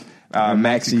 rebounds.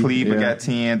 Maxi Kleber got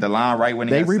 10. DeLon Wright when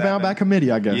he They got rebound 7. by committee,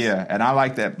 I guess. Yeah, and I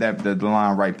like that the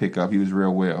DeLon Wright pickup. He was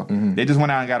real well. They just went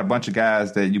out and got a bunch of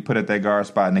guys that you put at that guard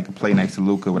spot and they can play next to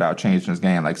Luka without changing his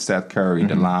game, like Seth Curry,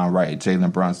 DeLon Wright,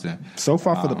 Jalen Brunson. So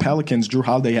far for the Pelicans, Drew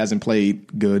Holiday hasn't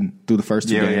played good through the first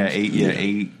 2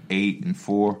 games. 8 and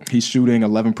 4. He's shooting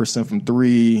 11% from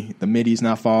 3. The middy's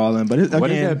not falling. But again, What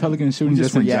is that Pelicans shooting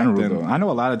just in general, though? I know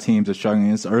a lot of teams are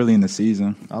struggling. It's early in the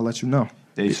season. I'll let you know.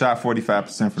 They shot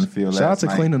 45% from the field. Shout out last to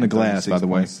night cleaning the at glass, by the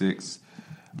way.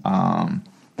 36.6.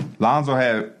 Lonzo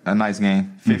had a nice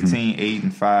game. 15, 8,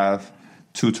 and 5.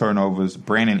 2 turnovers.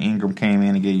 Brandon Ingram came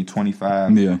in and gave you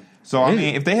 25. Yeah. So, I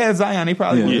mean, if they had Zion, they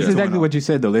probably Yeah, would it's have exactly what you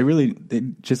said, though. They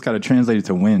just got to translate it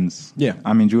to wins. Yeah.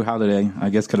 I mean, Drew Holiday, I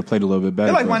guess, could have played a little bit better.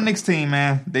 They're like but- my Knicks team,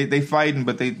 man. They fighting,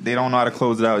 but they don't know how to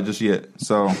close it out just yet.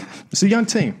 So, It's a young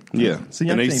team. Yeah. It's a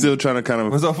young And they team. still trying to kind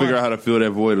What's of up, figure Frank? out how to fill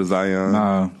that void with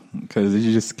Zion. Because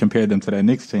you just compared them to that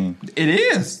Knicks team. it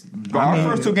is. Our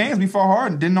first 2 games, we fought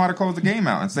hard and didn't know how to close the game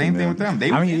out. And same thing with them. They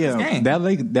were in this game.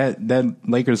 That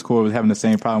Lakers core was having the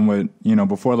same problem with,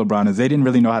 before LeBron, is they didn't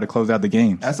really know how to close out the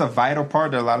games. That's a vital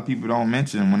part that a lot of people don't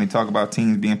mention when they talk about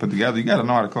teams being put together. You got to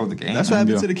know how to close the game. That's what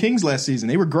happened Yeah. to the Kings last season.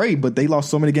 They were great, but they lost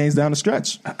so many games down the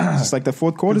stretch. It's like the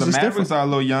fourth quarter The is just Mavericks different. are a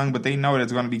little young, but they know that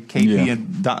it's going to be KP Yeah.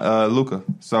 and Luka.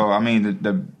 So, I mean,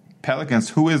 the Pelicans,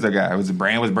 who is the guy? Was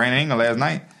Brandon Ingram last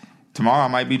night? Tomorrow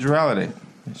might be Drew Holiday.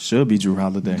 It should be Drew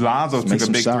Holiday. Lonzo Just make took a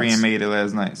some big shots. 3 and made it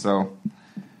last night. So,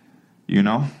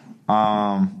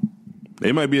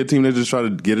 They might be a team that just try to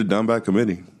get it done by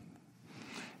committee.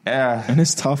 yeah, And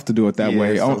it's tough to do it that Yeah,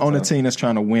 way it's so on a tough. team that's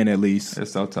trying to win at least.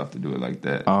 it's so tough to do it like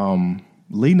that.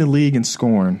 Leading the league in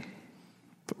scoring.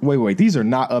 Wait, these are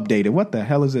not updated. What the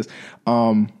hell is this?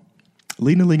 Leading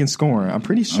the league in scoring. I'm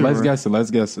pretty sure. Let's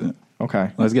guess it.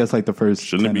 Okay. Let's guess like the first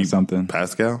Shouldn't 10 it be or something.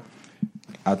 Pascal?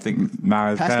 I think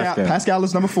Nah, it's Pascal. Pascal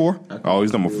is number 4. Oh,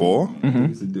 he's number 4?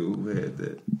 he's the dude who had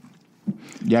that.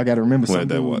 Y'all got to remember Who had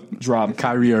something. that what? Dropped.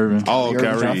 Kyrie Irving. Oh,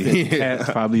 Kyrie. Cat's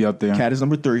probably up there. Cat is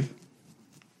number 3.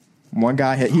 One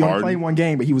guy he only Harden. played one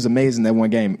game, but he was amazing that one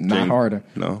game. Not James- Harder.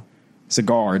 No. It's a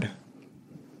guard.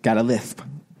 Got a lisp.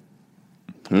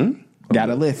 Got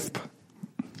a lisp.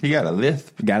 He got a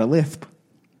lift. Got a lisp.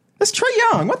 That's Trae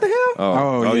Young. What the hell?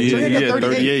 Oh, yeah, yeah, he got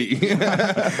 38.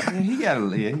 He got a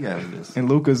lift. And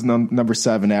Luka's number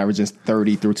 7, averaging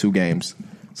 30 through 2 games.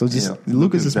 So just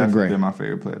Luka's has been definitely great. Been my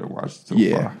favorite player to watch so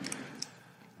far.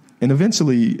 And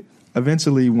eventually,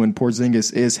 when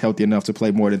Porzingis is healthy enough to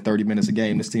play more than 30 minutes a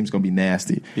game, this team's gonna be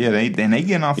nasty. Yeah, they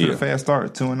getting off to Yeah. the fast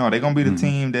start 2-0. They're gonna be the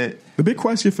team that. The big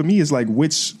question for me is like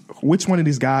which one of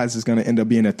these guys is gonna end up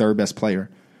being their third best player.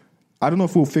 I don't know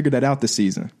if we'll figure that out this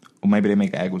season. Or maybe they make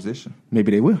an acquisition.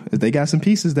 Maybe they will. If they got some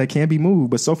pieces that can't be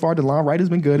moved. But so far, DeLon Wright has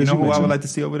been good. You as know you who I mentioned. would like to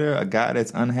see over there? A guy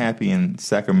that's unhappy in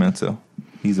Sacramento.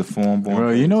 He's a foreign-born. Bro,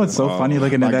 you know what's so funny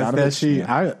looking at that Bogdanovich, stat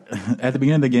sheet? At the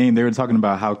beginning of the game, they were talking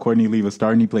about how Courtney Lee was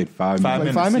starting. He played 5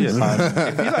 minutes. 5 minutes. Yeah.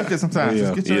 It feels like this sometimes.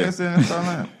 Yeah. Just get your ass in and start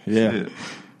line. Yeah. Shit.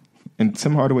 And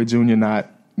Tim Hardaway Jr. not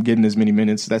getting as many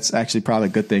minutes, that's actually probably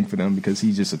a good thing for them because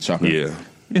he's just a chucker. Yeah.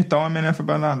 Yeah, throw him in there for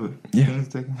Bogdanovich.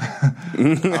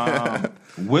 Yeah.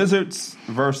 Wizards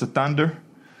versus the Thunder.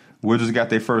 Wizards got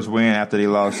their first win after they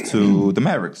lost to the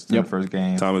Mavericks in the first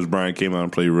game. Thomas Bryant came out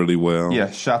and played really well.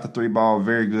 Yeah, shot the 3 ball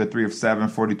very good, 3 of 7,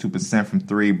 42% from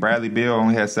 3. Bradley Beal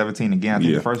only had 17 again. I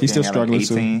think the first He's game still had like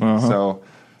struggling 18. too. Uh-huh.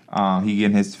 So he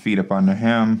getting his feet up under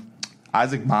him.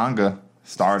 Isaac Bonga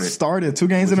started 2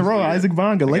 games in a row. Weird. Isaac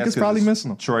Bonga. I guess Lakers 'cause probably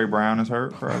missing him. Troy Brown is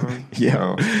hurt, probably.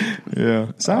 Yeah. Yeah.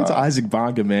 Shout out to Isaac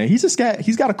Bonga, man. He's got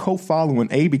a cult following,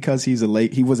 A, because he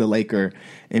was a Laker,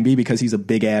 and B, because he's a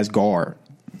big ass guard.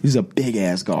 He's a big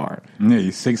ass guard. Yeah,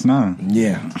 he's 6'9".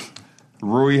 Yeah.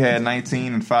 Rui had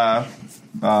 19 and 5.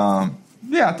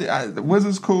 The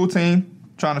Wizards cool team.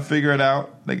 Trying to figure it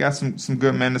out. They got some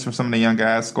good minutes from some of the young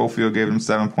guys. Schofield gave them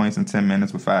 7 points in 10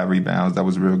 minutes with 5 rebounds. That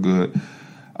was real good.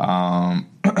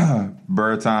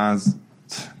 Bertans,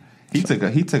 he took a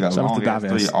long ass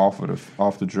 3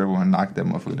 off the dribble and knocked that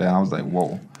motherfucker down. I was like,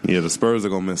 whoa. Yeah, the Spurs are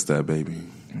gonna miss that, baby.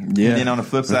 Yeah. And then on the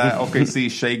flip side, OKC,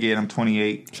 Shea gave him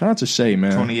 28, Shout out to Shea,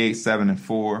 man. 28, 7 and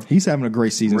 4. He's having a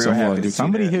great season Real so far. happy to see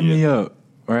Somebody that. hit me up,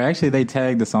 or actually they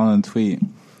tagged us on a tweet,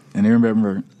 and they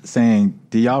remember saying,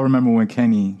 "Do y'all remember when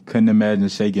Kenny couldn't imagine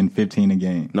shaking 15 a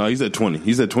game?" No, he said 20.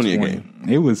 He said 20 a game.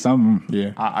 It was something.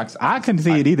 Yeah. I couldn't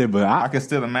see it either, but I can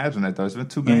still imagine that though. It's been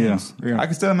 2 Yeah, games. yeah. I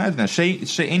can still imagine that. Shea,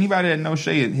 anybody that knows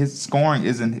Shea, his scoring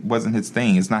wasn't his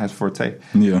thing. It's not his forte.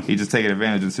 Yeah. He just taking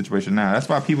advantage of the situation now. That's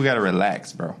why people got to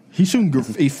relax, bro. He's shooting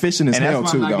efficient as And that's hell,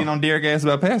 why too, I'm not though. getting on Derek ass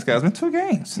about past guys. It's been 2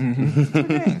 games. 2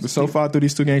 games. But so far through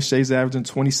these 2 games, Shea's averaging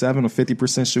 27 or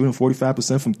 50% shooting,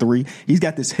 45% from 3. He's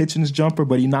got this hitch in his jumper,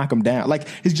 but he knock him down. Like,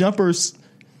 his jumpers,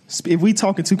 if we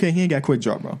talking 2K, he ain't got quick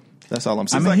drop, bro. That's all I'm I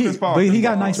saying. mean, like he, Chris Paul, but he Chris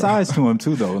got Paul. nice size to him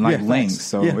too, though, and like Yeah, length. facts.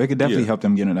 So Yeah. it could definitely Yeah. help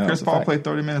them get it out. Chris Paul played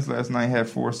 30 minutes last night, had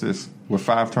 4 assists with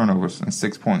 5 turnovers and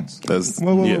 6 points. That's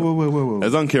Whoa.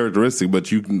 That's uncharacteristic, but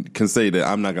you can say that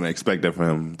I'm not going to expect that from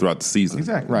him throughout the season.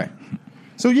 Exactly. Right.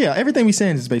 So, yeah, everything we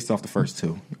saying is based off the first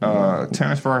 2.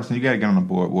 Terrence Ferguson, you got to get on the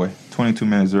board, boy. 22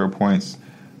 minutes, 0 points,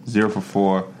 0 for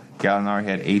 4. Gallinari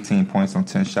had 18 points on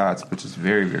 10 shots, which is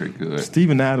very, very good.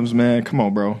 Steven Adams, man, come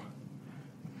on, bro.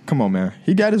 Come on, man.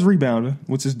 He got his rebounder,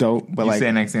 which is dope. But You like,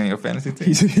 saying next thing in your fantasy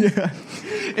team? yeah.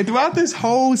 And throughout this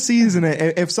whole season,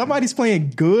 if somebody's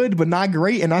playing good but not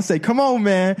great, and I say, "Come on,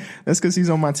 man," that's because he's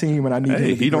on my team and I need him. Hey,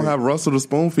 to be he don't great. have Russell to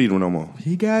spoon feed him no more.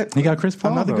 He got Chris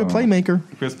Paul, another good though. playmaker.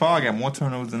 Chris Paul got more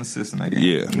turnovers than assists in that game.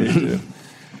 Yeah.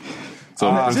 So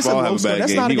if This Chris a Paul low have a score. bad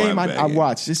That's game, not a he gonna game have a bad I game.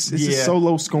 watch. It's just Yeah. so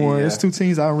low scoring. Yeah. There's 2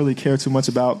 teams I don't really care too much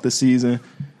about this season.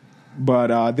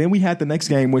 But then we had the next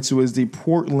game, which was the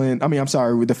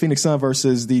Phoenix Suns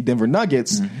versus the Denver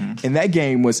Nuggets. And that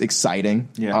game was exciting.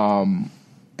 Yeah.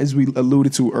 As we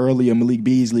alluded to earlier, Malik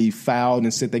Beasley fouled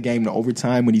and sent the game to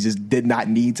overtime when he just did not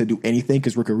need to do anything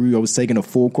because Ricky Rubio was taking a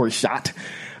full court shot.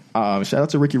 Shout out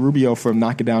to Ricky Rubio for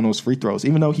knocking down those free throws.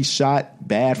 Even though he shot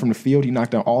bad from the field, he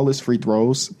knocked down all his free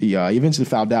throws. He eventually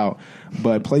fouled out.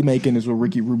 But playmaking is what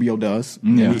Ricky Rubio does.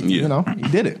 Yeah. And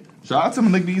he did it. Shout out to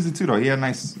Malik Beasley too, though. He had a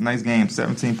nice game.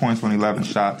 17 points on 11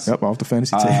 shots. Yep, off the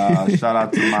fantasy team. Shout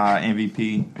out to my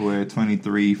MVP who had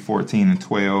 23, 14, and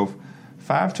 12.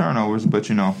 5 turnovers, but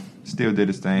still did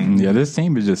his thing. Yeah, this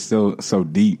team is just still so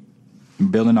deep,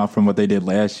 building off from what they did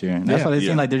last year. And that's why they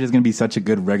seem like they're just going to be such a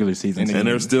good regular season team. And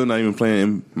they're still not even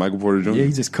playing Michael Porter Jr. Yeah,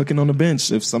 he's just cooking on the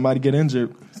bench. If somebody get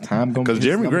injured, time going Because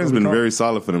Jeremy Grant's been very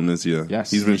solid for them this year.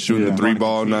 Yes. He's been shooting the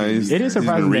 3-ball nice. It is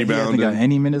surprising that he hasn't got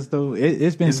any minutes, though.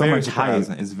 It's been It's so very much hype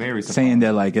surprising. It's very saying surprising.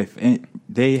 that, like, if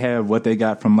they have what they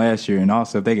got from last year, and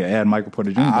also if they could add Michael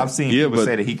Porter Jr. I've seen Yeah, people but-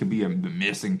 say that he could be the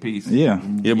missing piece. Yeah.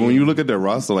 Yeah, but when you look at their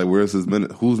roster, like where's his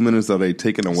minute? Whose minutes are they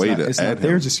taking away to It's add not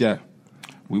there him? just yet.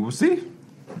 We will see.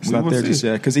 It's not there just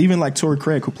yet. Because even like Torrey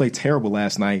Craig, who played terrible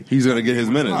last night, He's gonna get his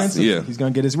minutes. Yeah, he's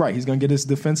going to get his right. He's going to get his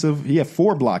defensive. He had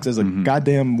 4 blocks as a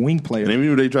goddamn wing player. and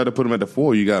even if they try to put him at the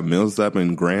 4, you got Millsap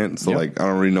and Grant. So Yep. like, I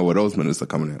don't really know where those minutes are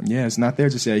coming in. Yeah, it's not there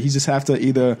just yet. He just have to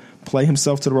either play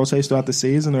himself to the rotation throughout the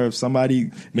season, or if somebody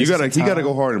You misses gotta, some he gotta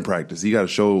time. go hard in practice. He gotta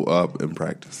show up in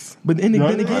practice. But then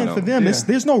I again, know. for them, Yeah.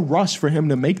 there's no rush for him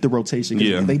to make the rotation. 'Cause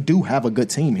Yeah. they do have a good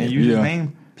team here. And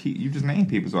you just name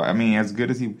people. So I mean, as good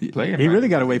as he played, He really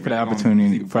got to wait for the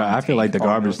opportunity. I feel like the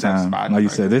garbage time. Like you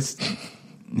said,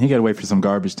 he got to wait for some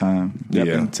garbage time. Yep,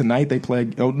 Yeah. and tonight they play.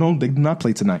 Oh no, they did not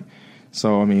play tonight.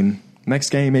 So I mean, next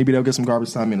game maybe they'll get some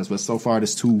garbage time minutes. But so far,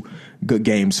 there's 2 good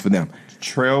games for them.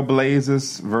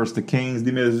 Trailblazers versus the Kings.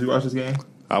 Did you watch this game?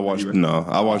 I watched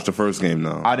the first game.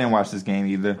 No, I didn't watch this game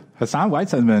either. Hassan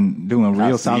Whiteside's been doing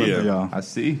real solid yeah. for y'all. I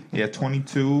see. He had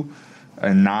 22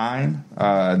 and 9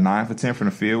 for 10 from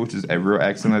the field, which is a real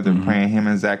excellent. They're playing him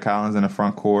and Zach Collins in the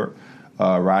front court.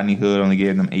 Rodney Hood only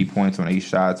gave them 8 points on 8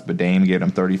 shots, but Dame gave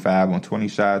them 35 on 20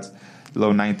 shots.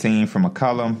 Low 19 from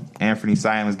McCollum. Anthony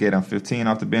Simons gave them 15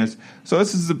 off the bench. So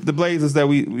this is the Blazers that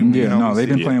we they've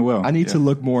been playing well. I need to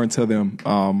look more into them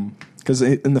because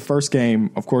in the first game,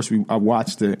 of course, I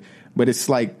watched it, but it's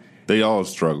like they all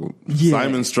struggled. Yeah.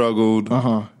 Simon struggled.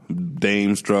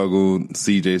 Dame struggled.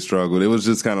 CJ struggled. It was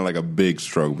just kind of like a big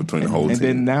struggle between the whole team. And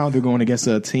then now they're going against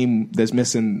a team that's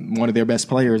missing one of their best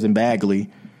players in Bagley,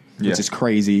 which is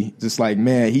crazy. Just like,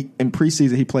 man, in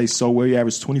preseason he plays so well. He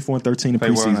averaged 24 and 13 in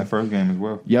played preseason. well in that first game as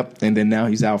well. Yep. And then now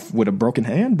he's out with a broken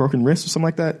hand, broken wrist or something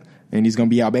like that. And he's going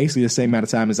to be out basically the same amount of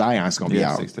time as Zion's going to be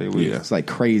out. 6 to 8 weeks. Yeah. It's like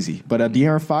crazy. But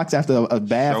De'Aaron Fox, after a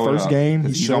bad first game,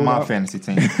 He's showed on my up. fantasy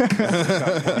team. He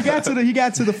got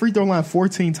to the free throw line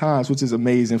 14 times, which is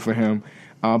amazing for him.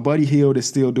 Buddy Hield is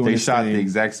still doing They his shot thing. the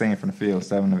exact same from the field,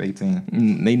 7 of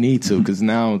 18. They need to because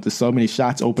now there's so many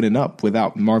shots opening up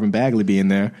without Marvin Bagley being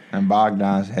there. And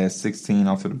Bogdan has 16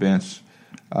 off of the bench,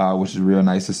 which is real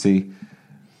nice to see.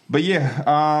 But yeah,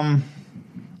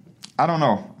 I don't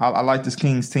know. I like this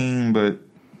Kings team, but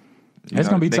It's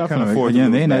going to be tough for them.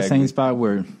 Again, they're in that same spot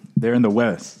where they're in the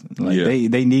West. Like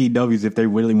they need W's if they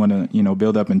really want to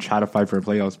build up and try to fight for a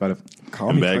playoff spot.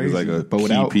 Call me Bag is crazy, like a but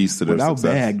key piece to their without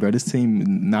success. Bag, bro, this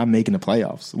team not making the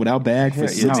playoffs. Without Bag for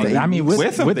 6 to 8 I mean, with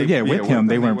him, they weren't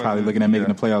they probably wasn't, looking at making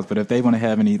the playoffs. But if they want to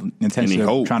have any intention Any of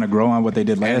hope. trying to grow on what they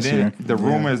did And last then year, the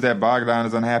rumor is that Bogdan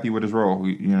is unhappy with his role.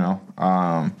 He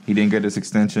didn't get this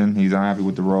extension. He's unhappy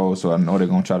with the role, so I know they're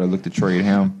going to try to look to trade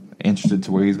him. Interested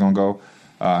to where he's going to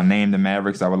go. Name the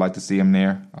Mavericks. I would like to see him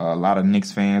there. A lot of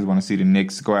Knicks fans want to see the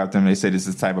Knicks go after him. They say this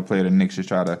is the type of player the Knicks should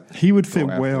try to. He would fit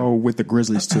go after. well with the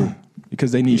Grizzlies too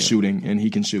because they need shooting and he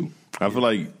can shoot. I feel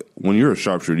like when you're a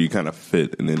sharpshooter, you kind of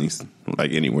fit in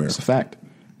anywhere. It's a fact.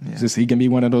 It's just he can be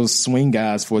one of those swing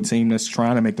guys for a team that's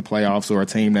trying to make the playoffs or a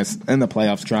team that's in the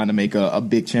playoffs trying to make a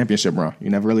big championship run. You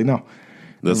never really know.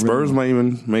 The Spurs might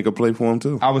even make a play for him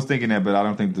too. I was thinking that, but I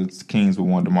don't think the Kings would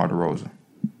want DeMar DeRozan.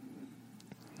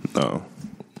 No.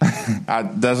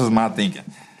 That's just my thinking.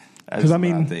 Because I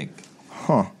mean, I think.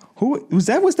 Huh. Who was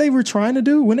that? What they were trying to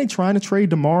do when they trying to trade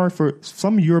DeMar for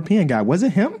some European guy? Was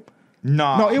it him?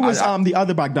 No, it was the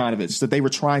other Bogdanovich that they were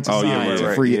trying to sign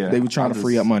to free. Yeah. They were trying to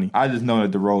free up money. I just know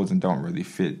that DeRozan don't really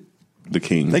fit The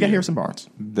Kings. They got Harrison Barnes.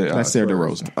 That's their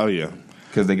DeRozan. Oh yeah.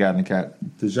 because they got in the cat.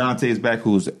 DeJounte's back,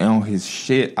 who's on his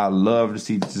shit. I love to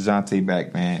see DeJounte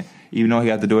back, man. Even though he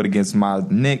had to do it against my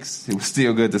Knicks, it was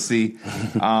still good to see.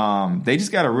 They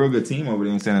just got a real good team over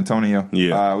there in San Antonio.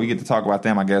 Yeah. We get to talk about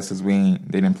them, I guess, because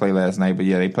they didn't play last night. But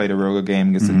yeah, they played a real good game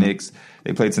against the Knicks.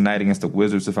 They played tonight against the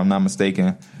Wizards, if I'm not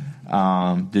mistaken.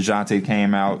 DeJounte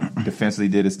came out, defensively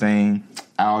did his thing.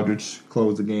 Aldridge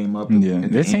closed the game up. Yeah,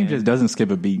 their team just doesn't skip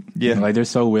a beat. Yeah. Like they're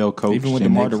so well coached. Even with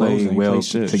and DeMar they play DeRozan, he well plays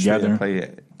shit. together. They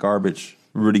play garbage.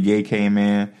 Rudy Gay came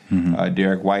in.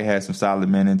 Derek White had some solid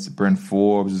minutes. Brent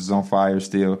Forbes is on fire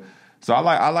still. So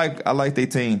I like their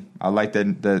team. I like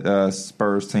that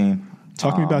Spurs team.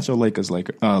 Talk to me about your Laker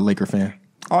fan.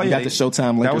 Oh, You yeah, got the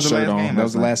Showtime Lakers shirt on. That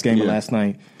was the last game of last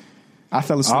night. I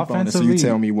fell asleep on it, so you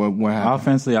tell me what happened.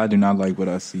 Offensively, I do not like what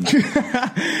I see.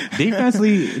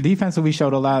 Defensively, we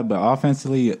showed a lot, but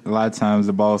offensively, a lot of times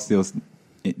the ball still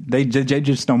they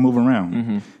just don't move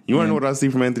around. You want to know what I see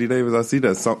from Anthony Davis? I see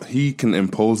that he can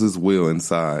impose his will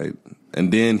inside,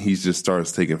 and then he just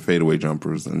starts taking fadeaway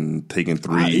jumpers and taking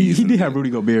threes. He did have Rudy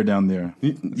Gobert down there.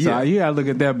 Yeah. So you got to look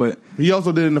at that, but He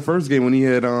also did in the first game when he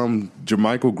had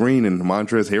Jermichael Green and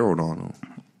Montrezl Harrell on him.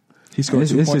 He scored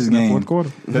It's 2 his points in the game. fourth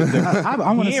quarter. I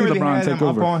want to He see ain't really LeBron had take him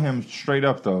up over. on him straight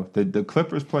up though. The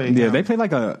Clippers played. Yeah, him. they play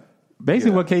like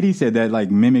basically what KD said, that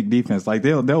like mimic defense. Like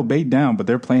they'll bait down, but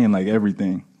they're playing like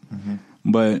everything.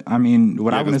 But I mean,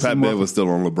 what I want to see Pat more, Bev was still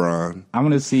on LeBron. I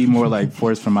want to see more like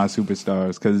force from my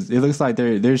superstars, because it looks like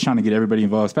they're just trying to get everybody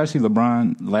involved. Especially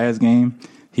LeBron. Last game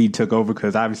he took over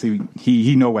because obviously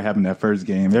he know what happened that first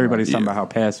game. Everybody's talking about how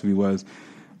passive he was,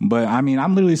 but I mean,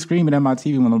 I'm literally screaming at my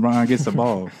TV when LeBron gets the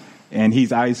ball and he's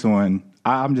isoing.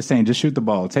 I'm just saying, just shoot the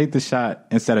ball, take the shot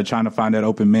instead of trying to find that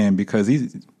open man, because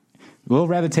we'll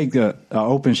rather take a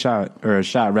open shot or a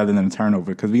shot rather than a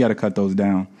turnover, because we got to cut those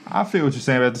down. I feel what you're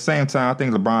saying, but at the same time, I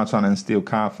think LeBron's trying to instill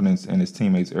confidence in his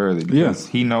teammates early, because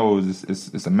he knows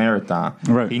it's a marathon.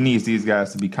 Right. He needs these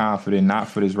guys to be confident, not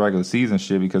for this regular season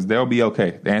shit, because they'll be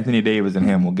okay. Anthony Davis and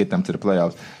him will get them to the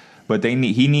playoffs. but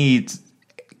he needs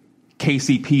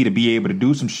KCP to be able to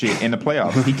do some shit in the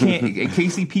playoffs. He can't.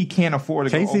 KCP can't afford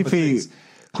to go over six.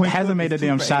 KCP hasn't made a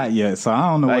damn shot yet, so I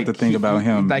don't know what to think about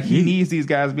him. Like he needs these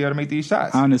guys to be able to make these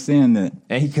shots. I understand that,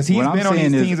 and because he's been on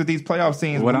these teams with these playoff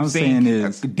teams. What I'm saying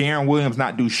is Darren Williams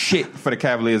not do shit for the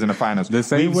Cavaliers in the finals. We've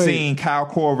seen Kyle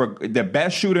Korver, the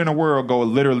best shooter in the world, go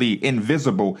literally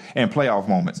invisible in playoff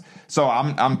moments. So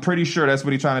I'm pretty sure that's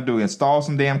what he's trying to do: install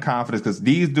some damn confidence, because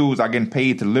these dudes are getting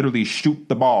paid to literally shoot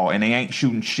the ball, and they ain't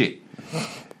shooting shit.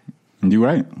 You're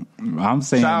right. I'm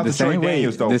saying the same way.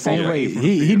 The same way.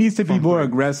 He needs to be more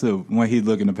aggressive when he's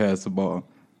looking to pass the ball.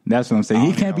 That's what I'm saying.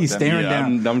 He can't be staring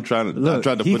down. I'm trying to put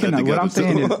that together. What I'm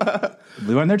saying is,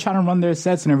 when they're trying to run their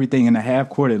sets and everything in the half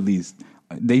court, at least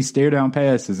they stare down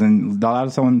passes, and a lot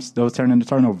of times those turn into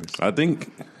turnovers. I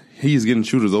think he's getting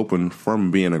shooters open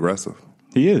from being aggressive.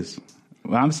 He is.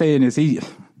 What I'm saying is y'all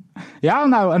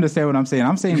don't understand what I'm saying.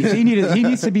 I'm saying he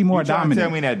needs to be more dominant. Tell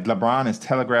me that LeBron is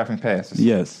telegraphing passes.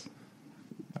 Yes.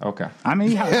 Okay. I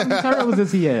mean, how many turnovers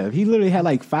does he have? He literally had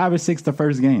like 5 or 6 the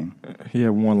first game. He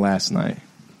had one last night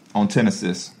on 10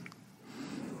 assists.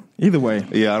 Either way,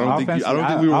 yeah, I don't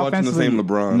think we were watching the same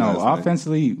LeBron. No,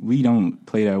 offensively, we don't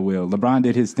play that well. LeBron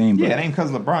did his thing. Yeah, it ain't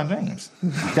because of LeBron James.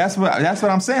 That's what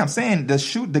I'm saying. I'm saying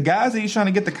the guys that he's trying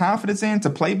to get the confidence in to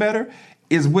play better.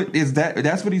 That's what he's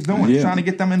doing. Yeah. He's trying to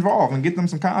get them involved and get them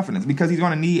some confidence, because he's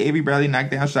going to need Avery Bradley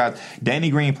knockdown shots. Danny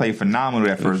Green played phenomenal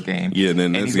that first game. Yeah,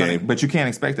 then this game. But you can't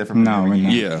expect that from him.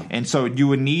 Yeah. And so you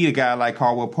would need a guy like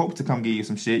Caldwell Pope to come give you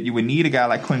some shit. You would need a guy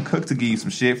like Quinn Cook to give you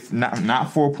some shit.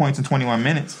 Not 4 points in 21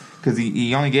 minutes, because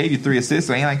he only gave you 3 assists,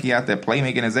 so it ain't like he out there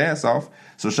playmaking his ass off.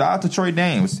 So shout out to Troy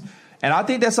Daniels. And I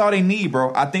think that's all they need,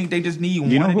 bro. I think they just need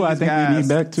one of these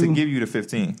guys to give you the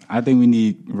 15. I think we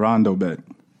need Rondo back.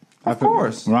 Of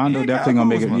course. Rondo definitely going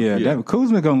to make it. Yeah.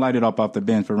 Kuzma going to light it up off the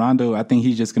bench. For Rondo, I think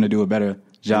he's just going to do a better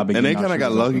job. And they kind of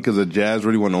got lucky because the Jazz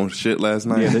really went on shit last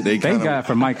night. Yeah, they got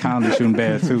for Mike Conley shooting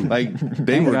bad, too. Like,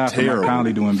 they were terrible. Mike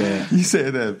Conley doing bad. You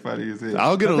said that funny as hell.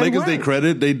 I'll give the Lakers their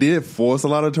credit. They did force a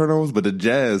lot of turnovers, but the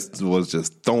Jazz was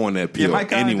just throwing that peel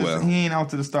anywhere. He ain't out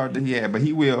to the start that he had, but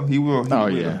he will. He'll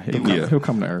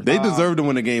come to earth. They deserve to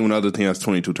win the game when the other team has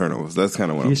 22 turnovers. That's kind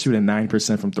of what he's shooting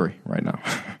 9% from 3 right now.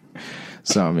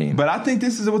 So, I mean. But I think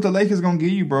this is what the Lakers going to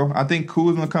give you, bro. I think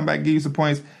Kuzma going to come back and give you some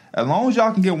points. As long as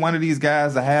y'all can get one of these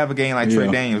guys to have a game like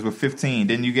Trey Daniels with 15,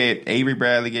 then you get Avery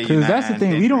Bradley, get you 9. Because that's the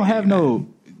thing. We don't have no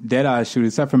dead-eye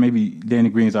shooters, except for maybe Danny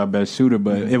Green's our best shooter.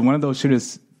 But if one of those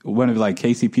shooters, one of like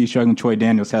KCP struggling, Troy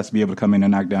Daniels has to be able to come in and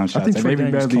knock down shots. I think Troy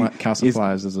Daniels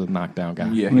classifies as a knockdown guy.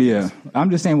 Yeah. I'm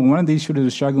just saying, when one of these shooters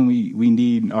is struggling, we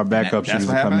need our backup shooters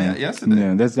to come in. Yesterday.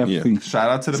 Yeah, that's definitely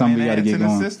shout out to the man that had 10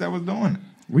 assists that was doing it.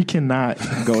 We cannot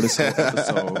go this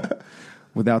episode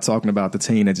without talking about the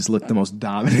team that just looked the most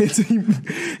dominant team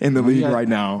in the league right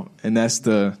now, and that's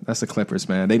the Clippers,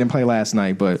 man. They didn't play last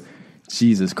night, but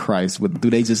Jesus Christ, do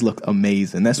they just look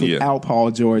amazing? That's without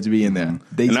Paul George being there.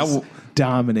 They just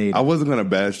dominated. I wasn't going to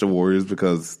bash the Warriors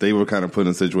because they were kind of put in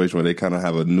a situation where they kind of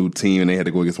have a new team and they had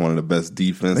to go against one of the best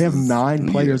defenses. They have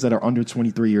 9 players that are under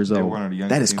 23 years old.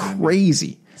 That is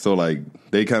crazy. So, like,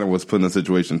 they kind of was put in a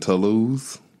situation to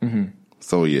lose. Mm-hmm.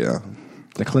 So, yeah.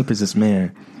 The Clippers is,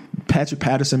 man, Patrick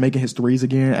Patterson making his threes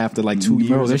again after like 2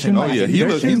 years.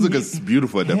 He's looking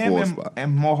beautiful at that 4 spot.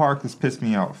 And Mo Harkless pissed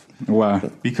me off. Why?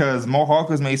 Because Mo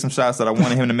Harkless made some shots that I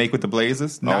wanted him to make with the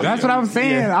Blazers. That's what I'm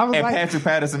saying. Yeah. I was and like, Patrick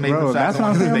Patterson made some shots. That's what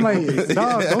I'm saying. I'm like,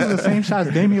 dog, those are the same shots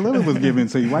Damian Lillard was giving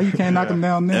to you. Why you can't knock them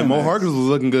down there? And Mo Harkless was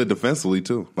looking good defensively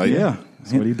too. Like,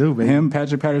 that's what he do, baby. Him,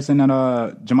 Patrick Patterson, and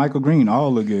JaMychal Green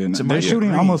all look good. They're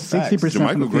shooting almost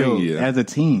 60% from the field as a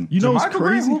team. You know what's JaMychal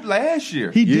crazy? Green hooped last year.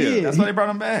 He did. That's why they brought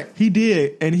him back. He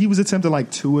did, and he was attempting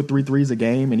like 2 or 3 threes a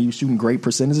game, and he was shooting great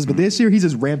percentages. But this year, he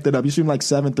just ramped it up. He's shooting like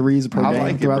 7 threes per game.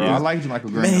 I like JaMychal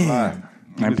Green a lot.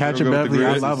 And Patrick Beverly,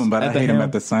 I love him, but I hate him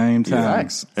at the same time.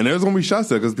 And there's going to be shots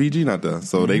there because PG not there,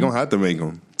 so they're going to have to make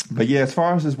them. But yeah, as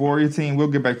far as this Warrior team, we'll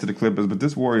get back to the Clippers, but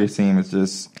this Warrior team is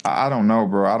just, I don't know,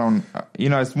 bro.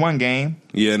 It's one game.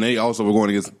 Yeah, and they also were going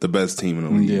against the best team in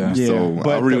the league. Yeah. So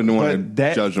I really don't want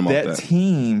to judge them off that. That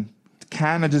team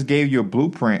kind of just gave you a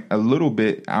blueprint a little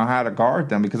bit on how to guard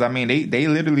them, because, I mean, they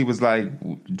literally was like,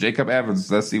 Jacob Evans,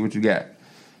 let's see what you got.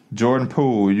 Jordan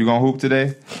Poole, you going to hoop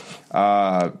today?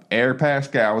 Eric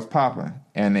Pascal was popping,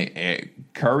 and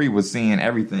Curry was seeing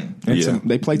everything.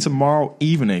 They play tomorrow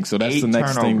evening, so that's 8 the next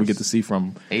turnovers. thing we get to see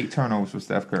from. 8 turnovers for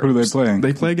Steph Curry. Who are they playing?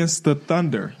 They play against the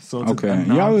Thunder. So it's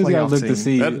you always got to look to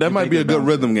see. That might be a good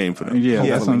rhythm game for them. Yeah,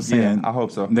 that's what I'm saying. Yeah, I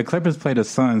hope so. The Clippers play the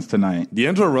Suns tonight.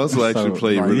 D'Angelo Russell actually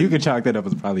played really. You can chalk that up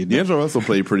as probably. D'Angelo Russell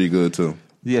played pretty good too.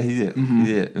 Yeah, he did. He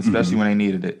did, especially when they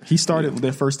needed it. He started with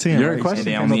their first 10. Your right? question And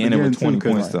they came only up ended with again, 20 too,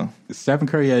 'cause points, though. Stephen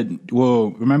Curry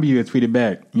remember you had tweeted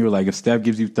back. You were like, if Steph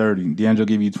gives you 30, D'Angelo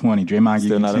give you 20, Draymond gives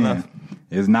Still you not 10. enough.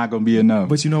 It's not going to be enough.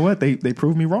 But you know what? They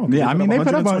proved me wrong. yeah, I mean, they put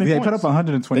up 120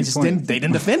 120 They just points. they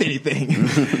didn't defend anything.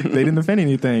 They didn't defend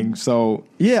anything. So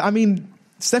yeah, I mean,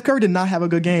 Steph Curry did not have a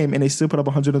good game, and they still put up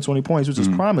 120 points, which is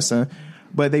promising.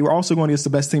 But they were also going against the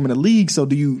best team in the league. So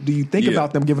do you think Yeah.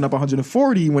 about them giving up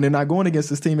 140 when they're not going against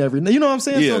this team every? You know what I'm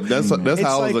saying? Yeah, So that's it's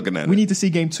how I was like, looking at we it. need to see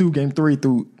game 2, game 3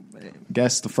 through. I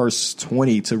guess the first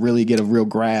 20 to really get a real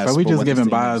grasp. But we of just what this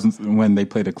giving team is. buys when they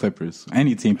play the Clippers.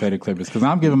 Any team play the Clippers. Because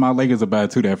I'm giving my Lakers a buy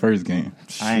too that first game.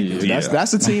 I ain't doing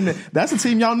That's a team. That's a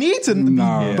team y'all need to be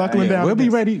buckling down. We'll be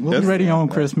against. ready. We'll be ready on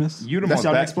Christmas. You the That's most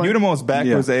y'all next play? you the most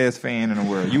backwards ass fan in the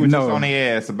world. You were No. just on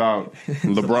their ass about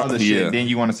LeBron, other shit. yeah. Then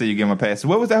you want to say you give him a pass.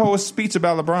 What was that whole speech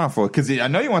about LeBron for? Because I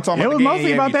know you want to talk It about was the game.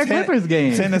 mostly about that Clippers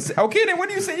game. Okay, then what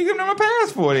do you say you giving them a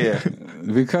pass for there?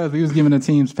 Because we was giving the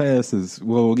teams passes.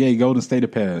 Well, yeah, Golden State a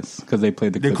pass because they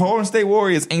played the The Clippers. Golden State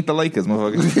Warriors ain't the Lakers,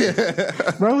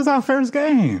 motherfucker. Bro, it was our first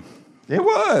game. It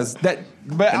was that,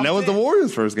 but And that was the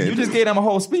Warriors' first game. You just gave them a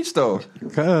whole speech though,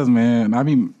 Because, man, I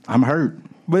mean, I'm hurt.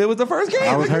 but it was the first game.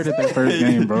 I was like hurt you at that said. first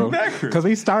game, bro. Backwards. Because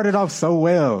we started off so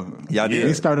well. Y'all did.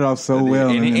 We started off so well.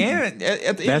 And then- at the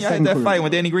end, That y'all had second that quarter- fight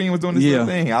when Danny Green was doing the yeah. same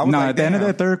thing. I was like, at the end of damn.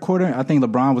 that third quarter, I think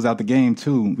LeBron was out the game,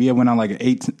 too. We had went on like an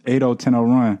 8-0, 10-0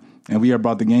 run, and we had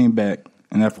brought the game back.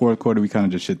 In that fourth quarter, we kind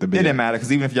of just shit the It bed. didn't matter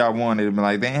because even if y'all won, it'd be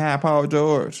like they ain't have Paul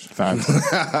George. Facts.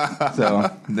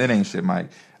 So that ain't shit, Mike.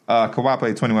 Kawhi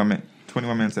played 21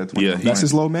 minutes at 21 Yeah, points. That's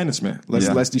his load management.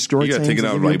 Let's destroy He got teams taken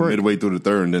and out give you a like break. midway through the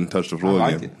third and then touched the floor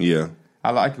I like again. it. Yeah,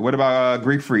 I like it. What about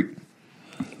Greek Freak?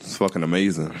 it's fucking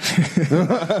amazing.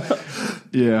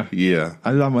 Yeah. Yeah, I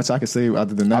don't know how much I can say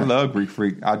other than I that. love Greek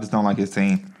Freak. I just don't like his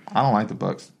team. I don't like the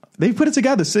Bucks. They put it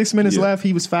together. 6 minutes Yeah. left.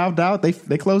 He was fouled out. They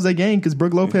closed their game because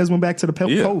Brook Lopez went back to the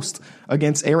Yeah. post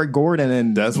against Eric Gordon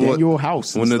and that's Daniel what.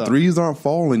 House. When and the stuff. threes aren't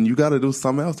falling, you got to do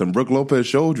something else. And Brook Lopez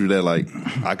showed you that, like,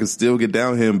 I can still get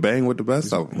down here and bang with the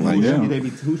best of them. Like, Yeah.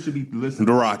 Who should be listening?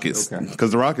 the Rockets, Okay. because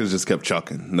the Rockets just kept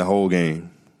chucking the whole game.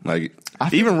 Like,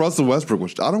 even Russell Westbrook,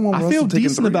 which I don't want. I Russell feel taking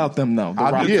decent threes. about them though. The I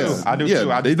do Rockets. Yeah. too. I do Yeah,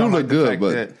 too. I they just do don't look like the good, fact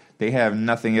but- that they have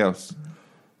nothing else.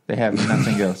 They have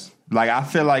nothing else. Like I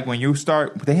feel like when you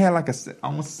start, they had like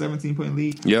almost 17-point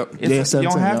lead. Yep. It's, Yeah, you 17,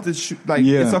 don't have yep. to shoot. Like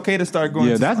Yeah. it's okay to start going.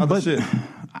 Yeah, to that's other but shit.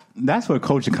 that's where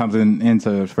coaching comes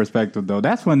into perspective, though.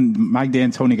 That's when Mike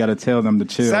D'Antoni got to tell them to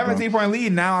chill. 17-point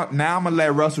lead. Now I'm gonna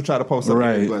let Russell try to post up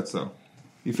Right. Eric Bledsoe.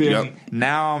 You feel Yep. me?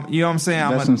 Now you know what I'm saying.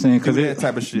 That's what I'm saying, because that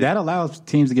type of shit. that allows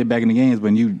teams to get back in the games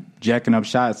when you jacking up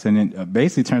shots, and it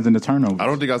basically turns into turnovers. I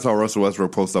don't think I saw Russell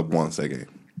Westbrook post up once that game.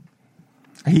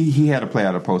 He had to play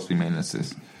out of post. He made an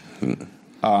assist.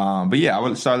 But yeah, I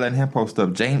would start letting him post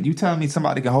up. James, you telling me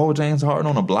somebody can hold James Harden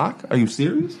on a block? Are you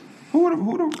serious?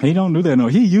 Who He don't do that no.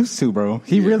 He used to, bro.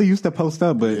 He really used to post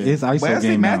up, but it's ISO Wesley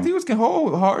game now. Matthews can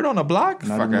hold Harden on a block?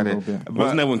 Not Fuck even a out little it. bit. But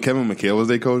Wasn't that when Kevin McHale was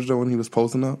their coach though when he was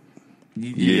posting up?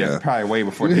 yeah, Yeah. probably way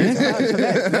before That's,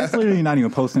 that. that's literally not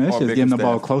even posting. That's Or just bigger getting the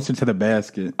ball staff. closer to the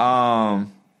basket. My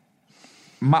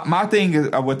thing is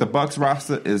with the Bucks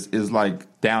roster is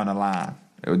like down the line.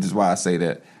 Which is why I say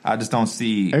that. I just don't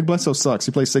see. Eric Bledsoe sucks.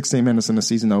 He played 16 minutes in the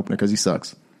season opener because he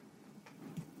sucks.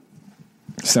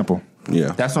 Simple.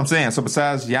 Yeah, That's what I'm saying. So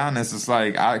besides Giannis, it's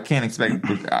like I can't expect.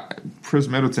 Chris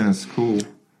Middleton is cool.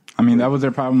 I mean, that was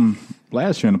their problem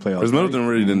last year in the playoffs. Chris Middleton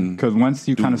really didn't. Because once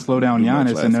you kind of slow down do much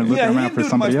Giannis last and they're year. looking he around didn't for do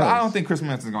somebody much, but else. I don't think Chris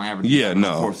Middleton's going to average. Yeah,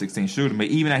 no. 4-16 shooting, but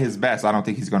even at his best, I don't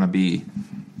think he's going to be.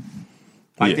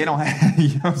 Like Yeah. they don't have, you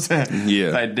know what I'm saying? Yeah.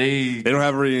 like They don't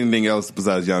have really anything else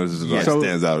besides Giannis that like,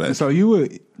 stands out at. So you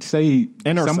would say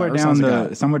And somewhere Ursan's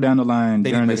a guy. down the line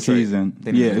They during didn't the make a trade. season,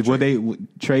 They didn't make a would they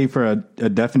trade for a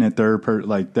definite third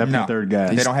no, third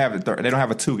guy? They don't have a third. They don't have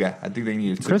a two guy. I think they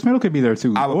need a two. Chris Middleton could be there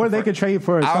too, I would or they prefer- could trade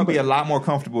for. I would somebody. be a lot more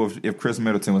comfortable if Chris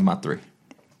Middleton was my three.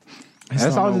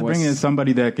 That's all. Just bringing in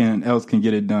somebody that else can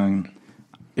get it done.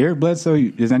 Eric Bledsoe,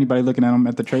 is anybody looking at him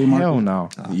at the trade market? Hell no.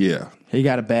 Yeah, He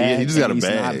got a bag. Yeah, he just got a and he's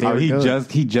bag. not Oh, very good.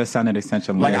 he just signed an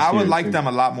extension. Like last I would year, like too. them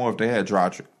a lot more if they had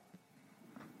Dragic.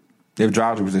 If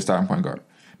Dragic was their starting point guard,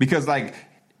 because like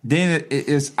then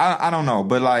it's I don't know,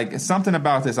 but like something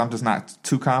about this I'm just not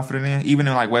too confident in. Even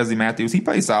in like Wesley Matthews, he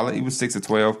played solid. He was 6 of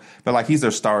 12, but like he's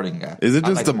their starting guy. is it I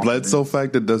just like the him more Bledsoe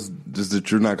fact that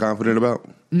you're not confident about?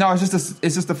 No, it's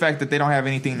just the fact that they don't have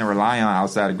anything to rely on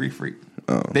outside of Greek Freak.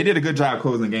 Oh. They did a good job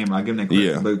closing the game. I give them that credit.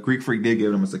 Yeah. But Greek Freak did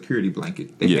give them a security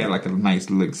blanket. They Yeah. had like a nice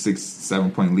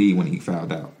 6-7 point lead when he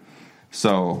fouled out.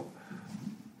 So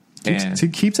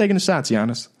Keep taking the shots,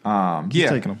 Giannis.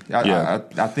 Taking them.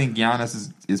 I think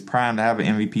Giannis is primed to have an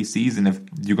MVP season. If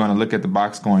you're going to look at the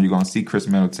box score, you're going to see Chris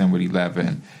Middleton with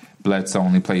 11. Bledsoe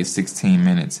only plays 16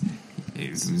 minutes.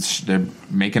 They're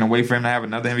making a way for him to have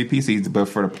another MVP season. But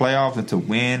for the playoffs and to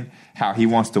win how he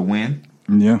wants to win,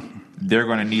 they're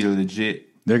going to need a legit.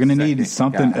 They're going to need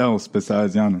something else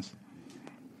besides Giannis.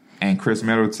 And Chris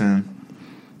Middleton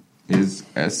is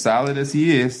as solid as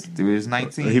he is through his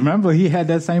 19. Remember, he had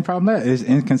that same problem. It's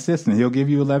inconsistent. He'll give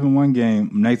you 11 one game.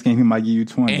 Next game, he might give you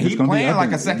 20. And he's playing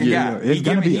like a second guy. It's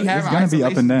going to be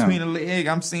up and down. Between the leg,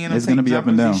 I'm seeing him it's going to be up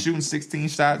and down. He's shooting 16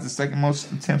 shots, the second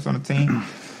most attempts on the team.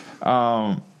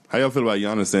 How y'all feel about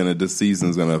Giannis saying that this season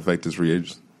is going to affect his free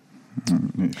agents?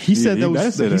 He said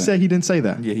he said he didn't say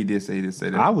that. Yeah, he did say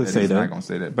that. I would say that. Not going to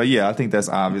say that. But yeah, I think that's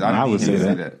obvious. I would say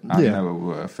that. I never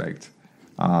will affect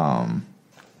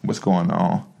what's going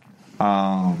on.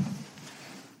 I'm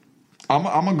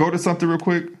gonna go to something real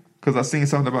quick because I seen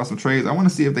something about some trades. I want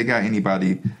to see if they got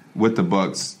anybody with the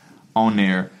Bucks on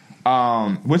there.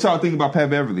 What y'all think about Pat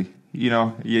Beverly?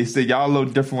 You said y'all a little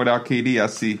different without KD. I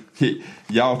see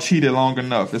y'all cheated long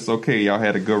enough. It's okay. Y'all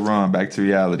had a good run back to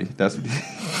reality. That's what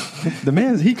the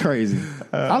man's crazy.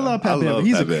 I love Pat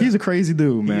Beverly. He's a crazy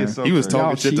dude, man. He was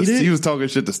talking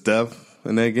shit to Steph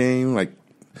in that game. Like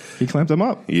he clamped him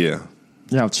up. Yeah.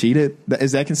 Y'all cheated.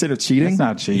 Is that considered cheating? It's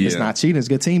not cheating. It's not cheating. It's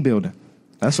good team building.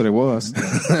 That's what it was.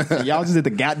 Y'all just did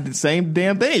the same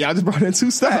damn thing. Y'all just brought in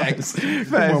two stars.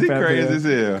 Crazy as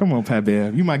hell. Come on, Pat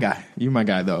Bev. You my guy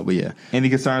though. But yeah. Any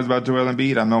concerns about Joel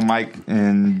Embiid? I know Mike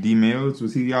and D Mills.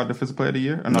 Was he y'all defensive player of the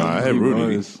year? No, I had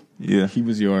Rudy. Yeah, he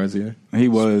was yours. Yeah, he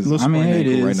was. I mean, it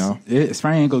is right now.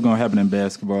 Sprain ankle gonna happen in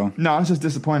basketball. No, it's just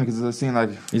disappointing because it seemed like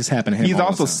it just happened to him. He's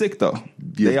also sick though.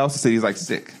 Yeah. They also say he's like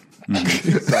sick.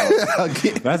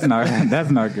 That's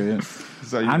not good.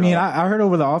 So, I heard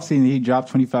over the offseason he dropped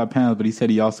 25 pounds, but he said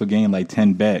he also gained like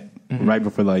 10 back right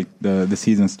before like the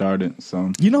season started.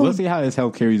 So we'll see how his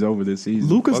health carries over this season.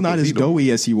 Luka's not as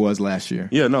doughy as he was last year.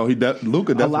 Yeah, no,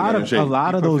 Luka definitely a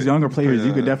lot of those younger players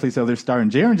you could definitely say they're starting.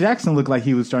 Jaren Jackson looked like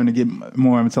he was starting to get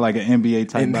more into like an NBA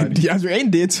type body. DeAndre Ayton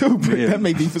did too, but that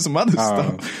may be for some other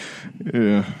stuff.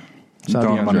 Yeah,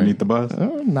 throwing him underneath the bus.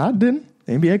 No, I didn't.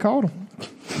 The NBA called him.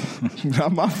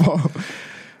 Not my fault.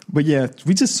 But yeah,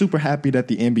 we just super happy that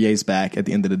the NBA's back at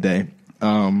the end of the day.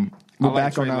 We're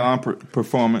back on our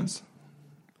performance.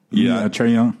 Yeah,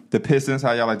 Trae Young. The Pistons,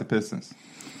 how y'all like the Pistons?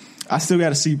 I still got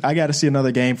to see. I got to see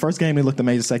another game. First game they looked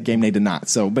amazing. Second game they did not.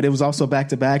 So, but it was also back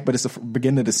to back. But it's the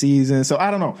beginning of the season. So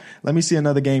I don't know. Let me see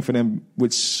another game for them,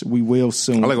 which we will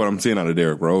soon. I like what I'm seeing out of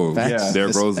Derrick Rose. Yeah,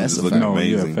 Derrick Rose is just looking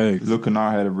amazing. Luke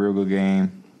Kennard had a real good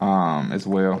game as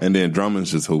well. And then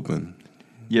Drummond's just hooping.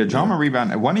 Yeah, Drummond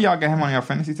rebounded. One of y'all got him on your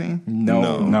fantasy team?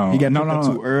 No. He got picked up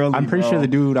too early. I'm pretty sure the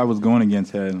dude I was going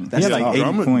against had him. He had like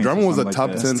 80 points. Drummond was a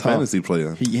top 10 fantasy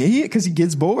player. Because he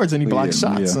gets boards and he blocks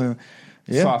shots. So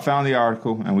I found the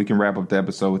article, and we can wrap up the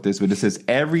episode with this. But it says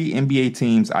every NBA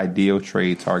team's ideal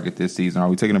trade target this season. Are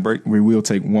we taking a break? We will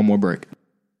take one more break.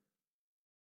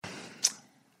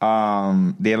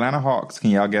 The Atlanta Hawks.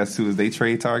 Can y'all guess who is their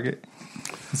trade target?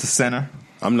 It's a center.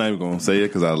 I'm not even going to say it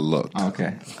because I looked.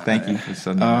 Okay. Thank you for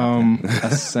saying that.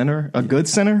 A center? A good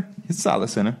center? He's a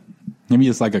solid center. Maybe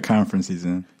it's like a conference he's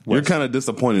in. You're kind of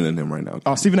disappointed in him right now.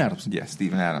 Oh, Steven Adams. Yeah,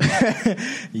 Steven Adams.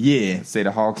 Yeah. Say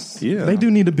the Hawks. Yeah. They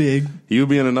do need a big. He'll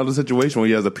be in another situation where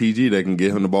he has a PG that can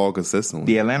get him the ball consistently.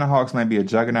 The Atlanta Hawks might be a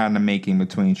juggernaut in the making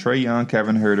between Trae Young,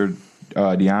 Kevin Huerter,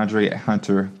 DeAndre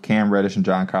Hunter, Cam Reddish, and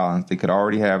John Collins. They could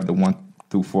already have the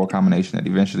 1-4 combination that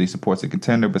eventually supports a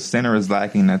contender, but center is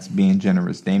lacking. That's being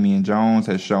generous. Damian Jones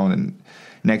has shown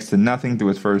next to nothing through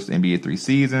his first NBA 3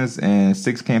 seasons, and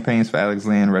 6 campaigns for Alex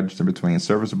Len registered between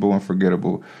serviceable and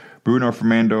forgettable. Bruno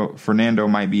Fernando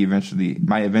might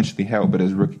eventually help, but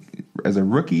as a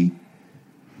rookie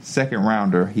second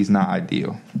rounder, he's not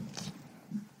ideal.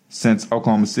 Since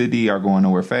Oklahoma City are going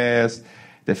nowhere fast,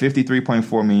 the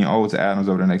 $53.4 million owed to Adams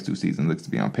over the next 2 seasons looks to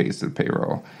be on pace to the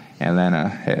payroll. Atlanta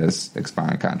has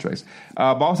expiring contracts.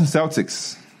 Boston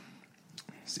Celtics,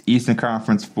 Eastern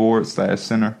Conference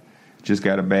forward/center, just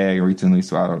got a bag recently,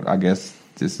 so I guess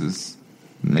this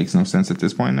makes no sense at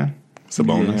this point now.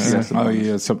 Sabonis. Yeah, Sabonis. Oh,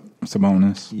 yeah,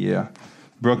 Sabonis. Yeah.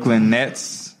 Brooklyn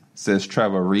Nets says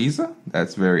Trevor Ariza.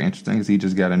 That's very interesting because he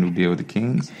just got a new deal with the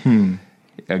Kings.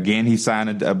 Again, he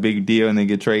signed a big deal and then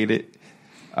get traded.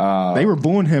 They were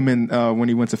booing him when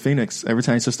he went to Phoenix. Every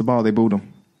time he touched the ball, they booed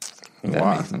him.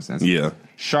 That makes no sense. Yeah.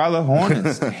 Charlotte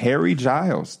Hornets, Harry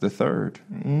Giles III.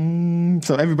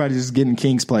 So everybody's just getting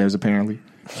Kings players, apparently.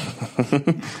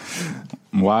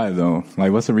 Why, though?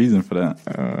 Like, what's the reason for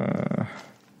that?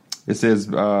 It says,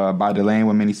 by delaying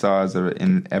what many saw as an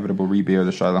inevitable rebuild,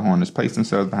 the Charlotte Hornets placed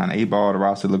themselves behind 8 ball. The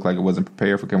roster looked like it wasn't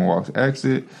prepared for Kemba Walker's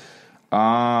exit.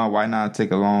 Why not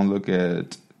take a long look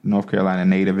at North Carolina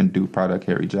native and Duke product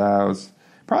Harry Giles?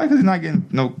 Probably because he's not getting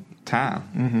no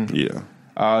time.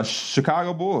 Yeah.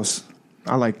 Chicago Bulls.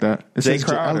 I like that. Jay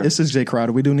Crowder. This is Jay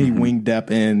Crowder. We do need wing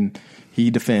depth, and he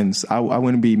defends. I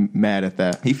wouldn't be mad at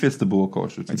that. He fits the Bull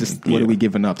culture. To Just me. what are we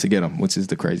giving up to get him? Which is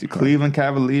the crazy part. Cleveland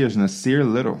Cavaliers, Nasir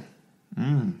Little.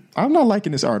 I'm not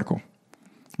liking this article.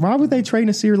 Why would they trade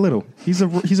Nasir Little? He's a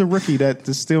rookie that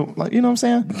is still like, you know what I'm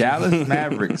saying? Dallas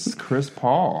Mavericks, Chris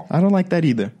Paul. I don't like that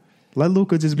either. Let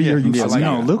Luka just be your Yeah, useless. like you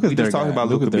know, that. Luka's We their just talked guy. about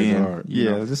Luka's Luka their being- guard.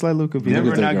 Yeah, just let Luka be. Denver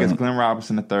at that Nuggets, guy. Glenn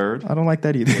Robinson III. I don't like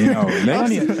that either. No,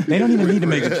 they don't even need to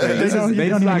make a trade. They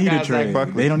don't even need a Zach trade.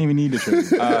 Buckley. They don't even need a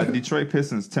trade. Detroit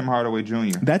Pistons, Tim Hardaway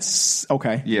Jr. That's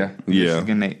okay. Yeah. Yeah.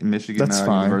 Michigan That's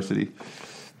fine. University.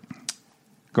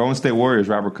 Golden State Warriors,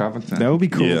 Robert Covington. That would be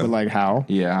cool, Yeah. but like how?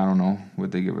 Yeah, I don't know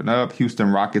what they giving up. Houston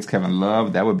Rockets, Kevin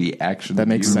Love. That would be actually That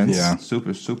makes beautiful. sense. Yeah.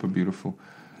 Super, super beautiful.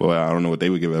 Well, I don't know what they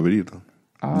would give up either.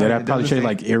 They'd It probably doesn't trade say-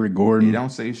 like Eric They Gordon.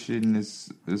 don't say shit in this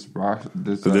rock.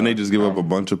 But then they just give up a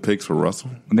bunch of picks for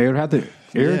Russell. They would have to.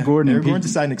 Eric Yeah. Gordon. Eric and Gordon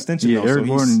decided an extension. Yeah, though, Eric so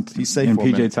Gordon he's safe and for a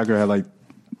PJ minute. Tucker had like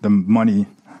the money,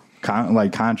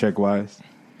 contract wise.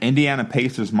 Indiana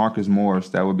Pacers, Marcus Morris.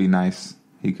 That would be nice.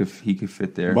 He could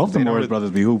fit there. Both the They don't Morris really-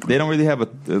 brothers be hooping. They don't really have a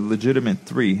legitimate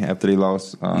 3 after they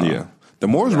lost. Yeah. The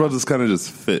Morris brothers kind of just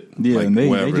fit. Yeah, like, and they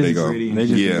wherever just they go. they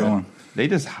just yeah. keep going. They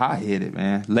just hot hit it,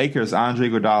 man. Lakers, Andre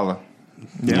Iguodala. I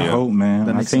Yeah. hope, man.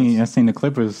 That I makes seen the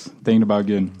Clippers thinking about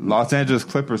getting. Los Angeles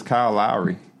Clippers, Kyle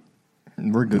Lowry.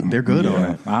 We're good. They're good on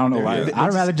Yeah, it. I don't know why. Yeah.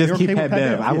 I'd rather just They're keep okay Pat with Pat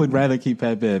Bev. Bev, I yeah. would rather keep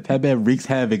Pat Bev. Pat Bev wreaks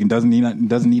havoc and doesn't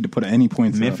need to put any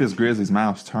points. up. Memphis Grizzlies,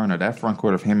 Miles Turner. That front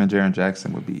court of him and Jaren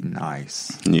Jackson would be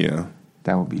nice. Yeah.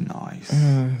 That would be nice.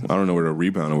 I don't know where the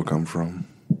rebound would come from.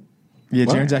 Yeah,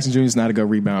 Jaren Jackson Jr. is not a good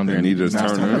rebounder. And he just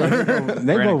Turner.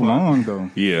 They Brandon both long though.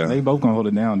 Yeah. they both gonna hold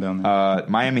it down there.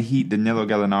 Miami Heat, Danilo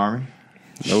Gallinari.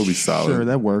 That would be solid. Sure,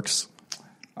 that works.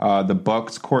 The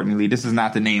Bucks, Courtney Lee. This is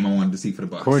not the name I wanted to see for the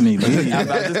Bucks. Courtney Lee. I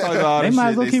just talking about all They the might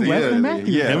shit as well they keep say. Wesley Yeah, Matthews.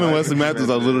 yeah, Him and Wesley Matthews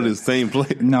are literally the same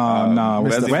player. No,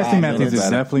 Wesley Wesley Matthews minutes is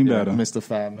better. definitely better. Mr.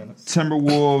 5 minutes.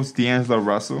 Timberwolves, D'Angelo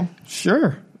Russell.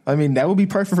 Sure. I mean, that would be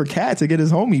perfect for Cat to get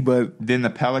his homie, but Then the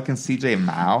Pelicans, CJ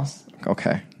Miles.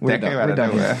 okay. We're That came out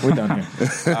done. We're of done nowhere. here.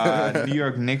 We're done here. New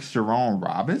York Knicks, Jerome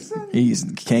Robinson. He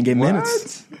can't get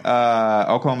minutes. What?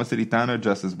 Oklahoma City Thunder,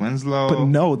 Justice Winslow. But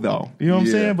no, though. You know what I'm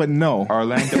Yeah. saying? But no.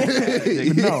 Orlando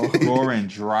Magic, No. Goran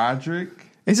Dragic.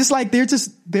 It's just like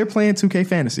they're playing 2K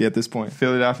fantasy at this point.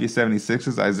 Philadelphia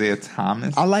 76ers, Isaiah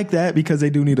Thomas. I like that because they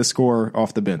do need a score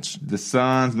off the bench. The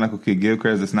Suns, Michael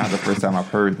Kidd-Gilchrist. It's not the first time I've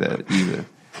heard that either.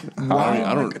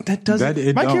 I don't. That doesn't. That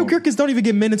it Michael don't. Gilchrist don't even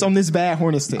get minutes on this bad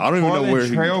Hornets team. I don't even know Portland where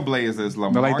he. Trailblazers,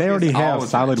 LaMarcus But like they already have Aldridge.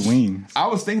 solid wings. I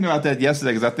was thinking about that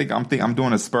yesterday because I'm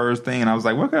doing a Spurs thing, and I was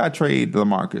like, where could I trade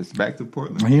LaMarcus back to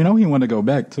Portland? You know he want to go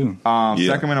back too. Yeah.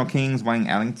 Sacramento Kings, Wayne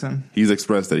Ellington. He's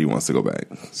expressed that he wants to go back.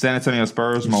 San Antonio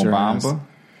Spurs, Mo sure Bamba. has.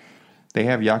 They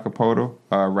have Jacopoto.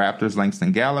 Raptors,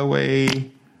 Langston Galloway.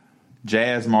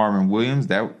 Jazz, Marvin Williams.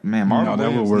 That man, Marvin No, that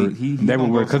Williams. would work. He That would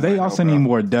gonna work go because they somewhere, also bro. need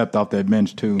more depth off that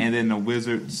bench too. And then the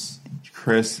Wizards,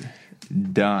 Chris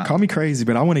Dunn. Call me crazy,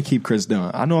 but I want to keep Chris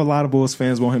Dunn. I know a lot of Bulls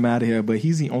fans want him out of here, but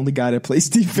he's the only guy that plays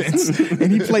defense,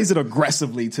 and he plays it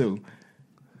aggressively too.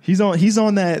 He's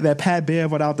on that Pat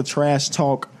Bev without the trash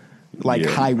talk Yeah.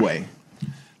 highway.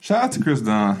 Shout out to Chris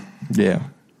Dunn. Yeah.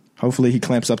 Hopefully he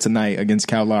clamps up tonight against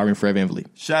Kyle Lowry and Fred VanVleet.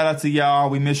 Shout out to y'all.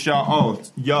 We miss y'all. Oh,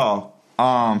 y'all.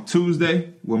 Tuesday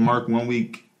we'll mark 1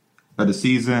 week of the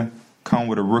season. Come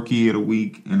with a rookie of the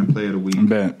week and a player of the week.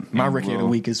 Bet. My And rookie of the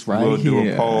week is right We'll do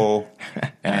here. a poll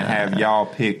and have y'all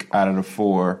pick out of the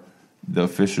 4 the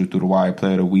official through the wire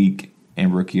player of the week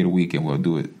and rookie of the week, and we'll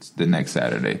do it the next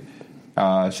Saturday.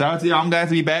 Shout out to y'all. I'm glad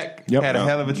to be back. Yep. Had a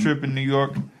hell of a trip in New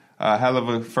York. Hell of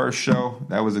a first show.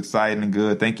 That was exciting and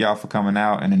good. Thank y'all for coming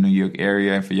out in the New York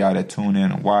area, and for y'all that tune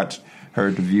in and watch.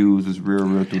 Heard the views was real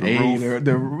through the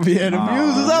roof. The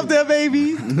views is up there,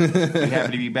 baby. We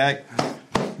happy to be back.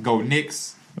 Go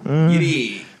Knicks. Get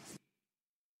it.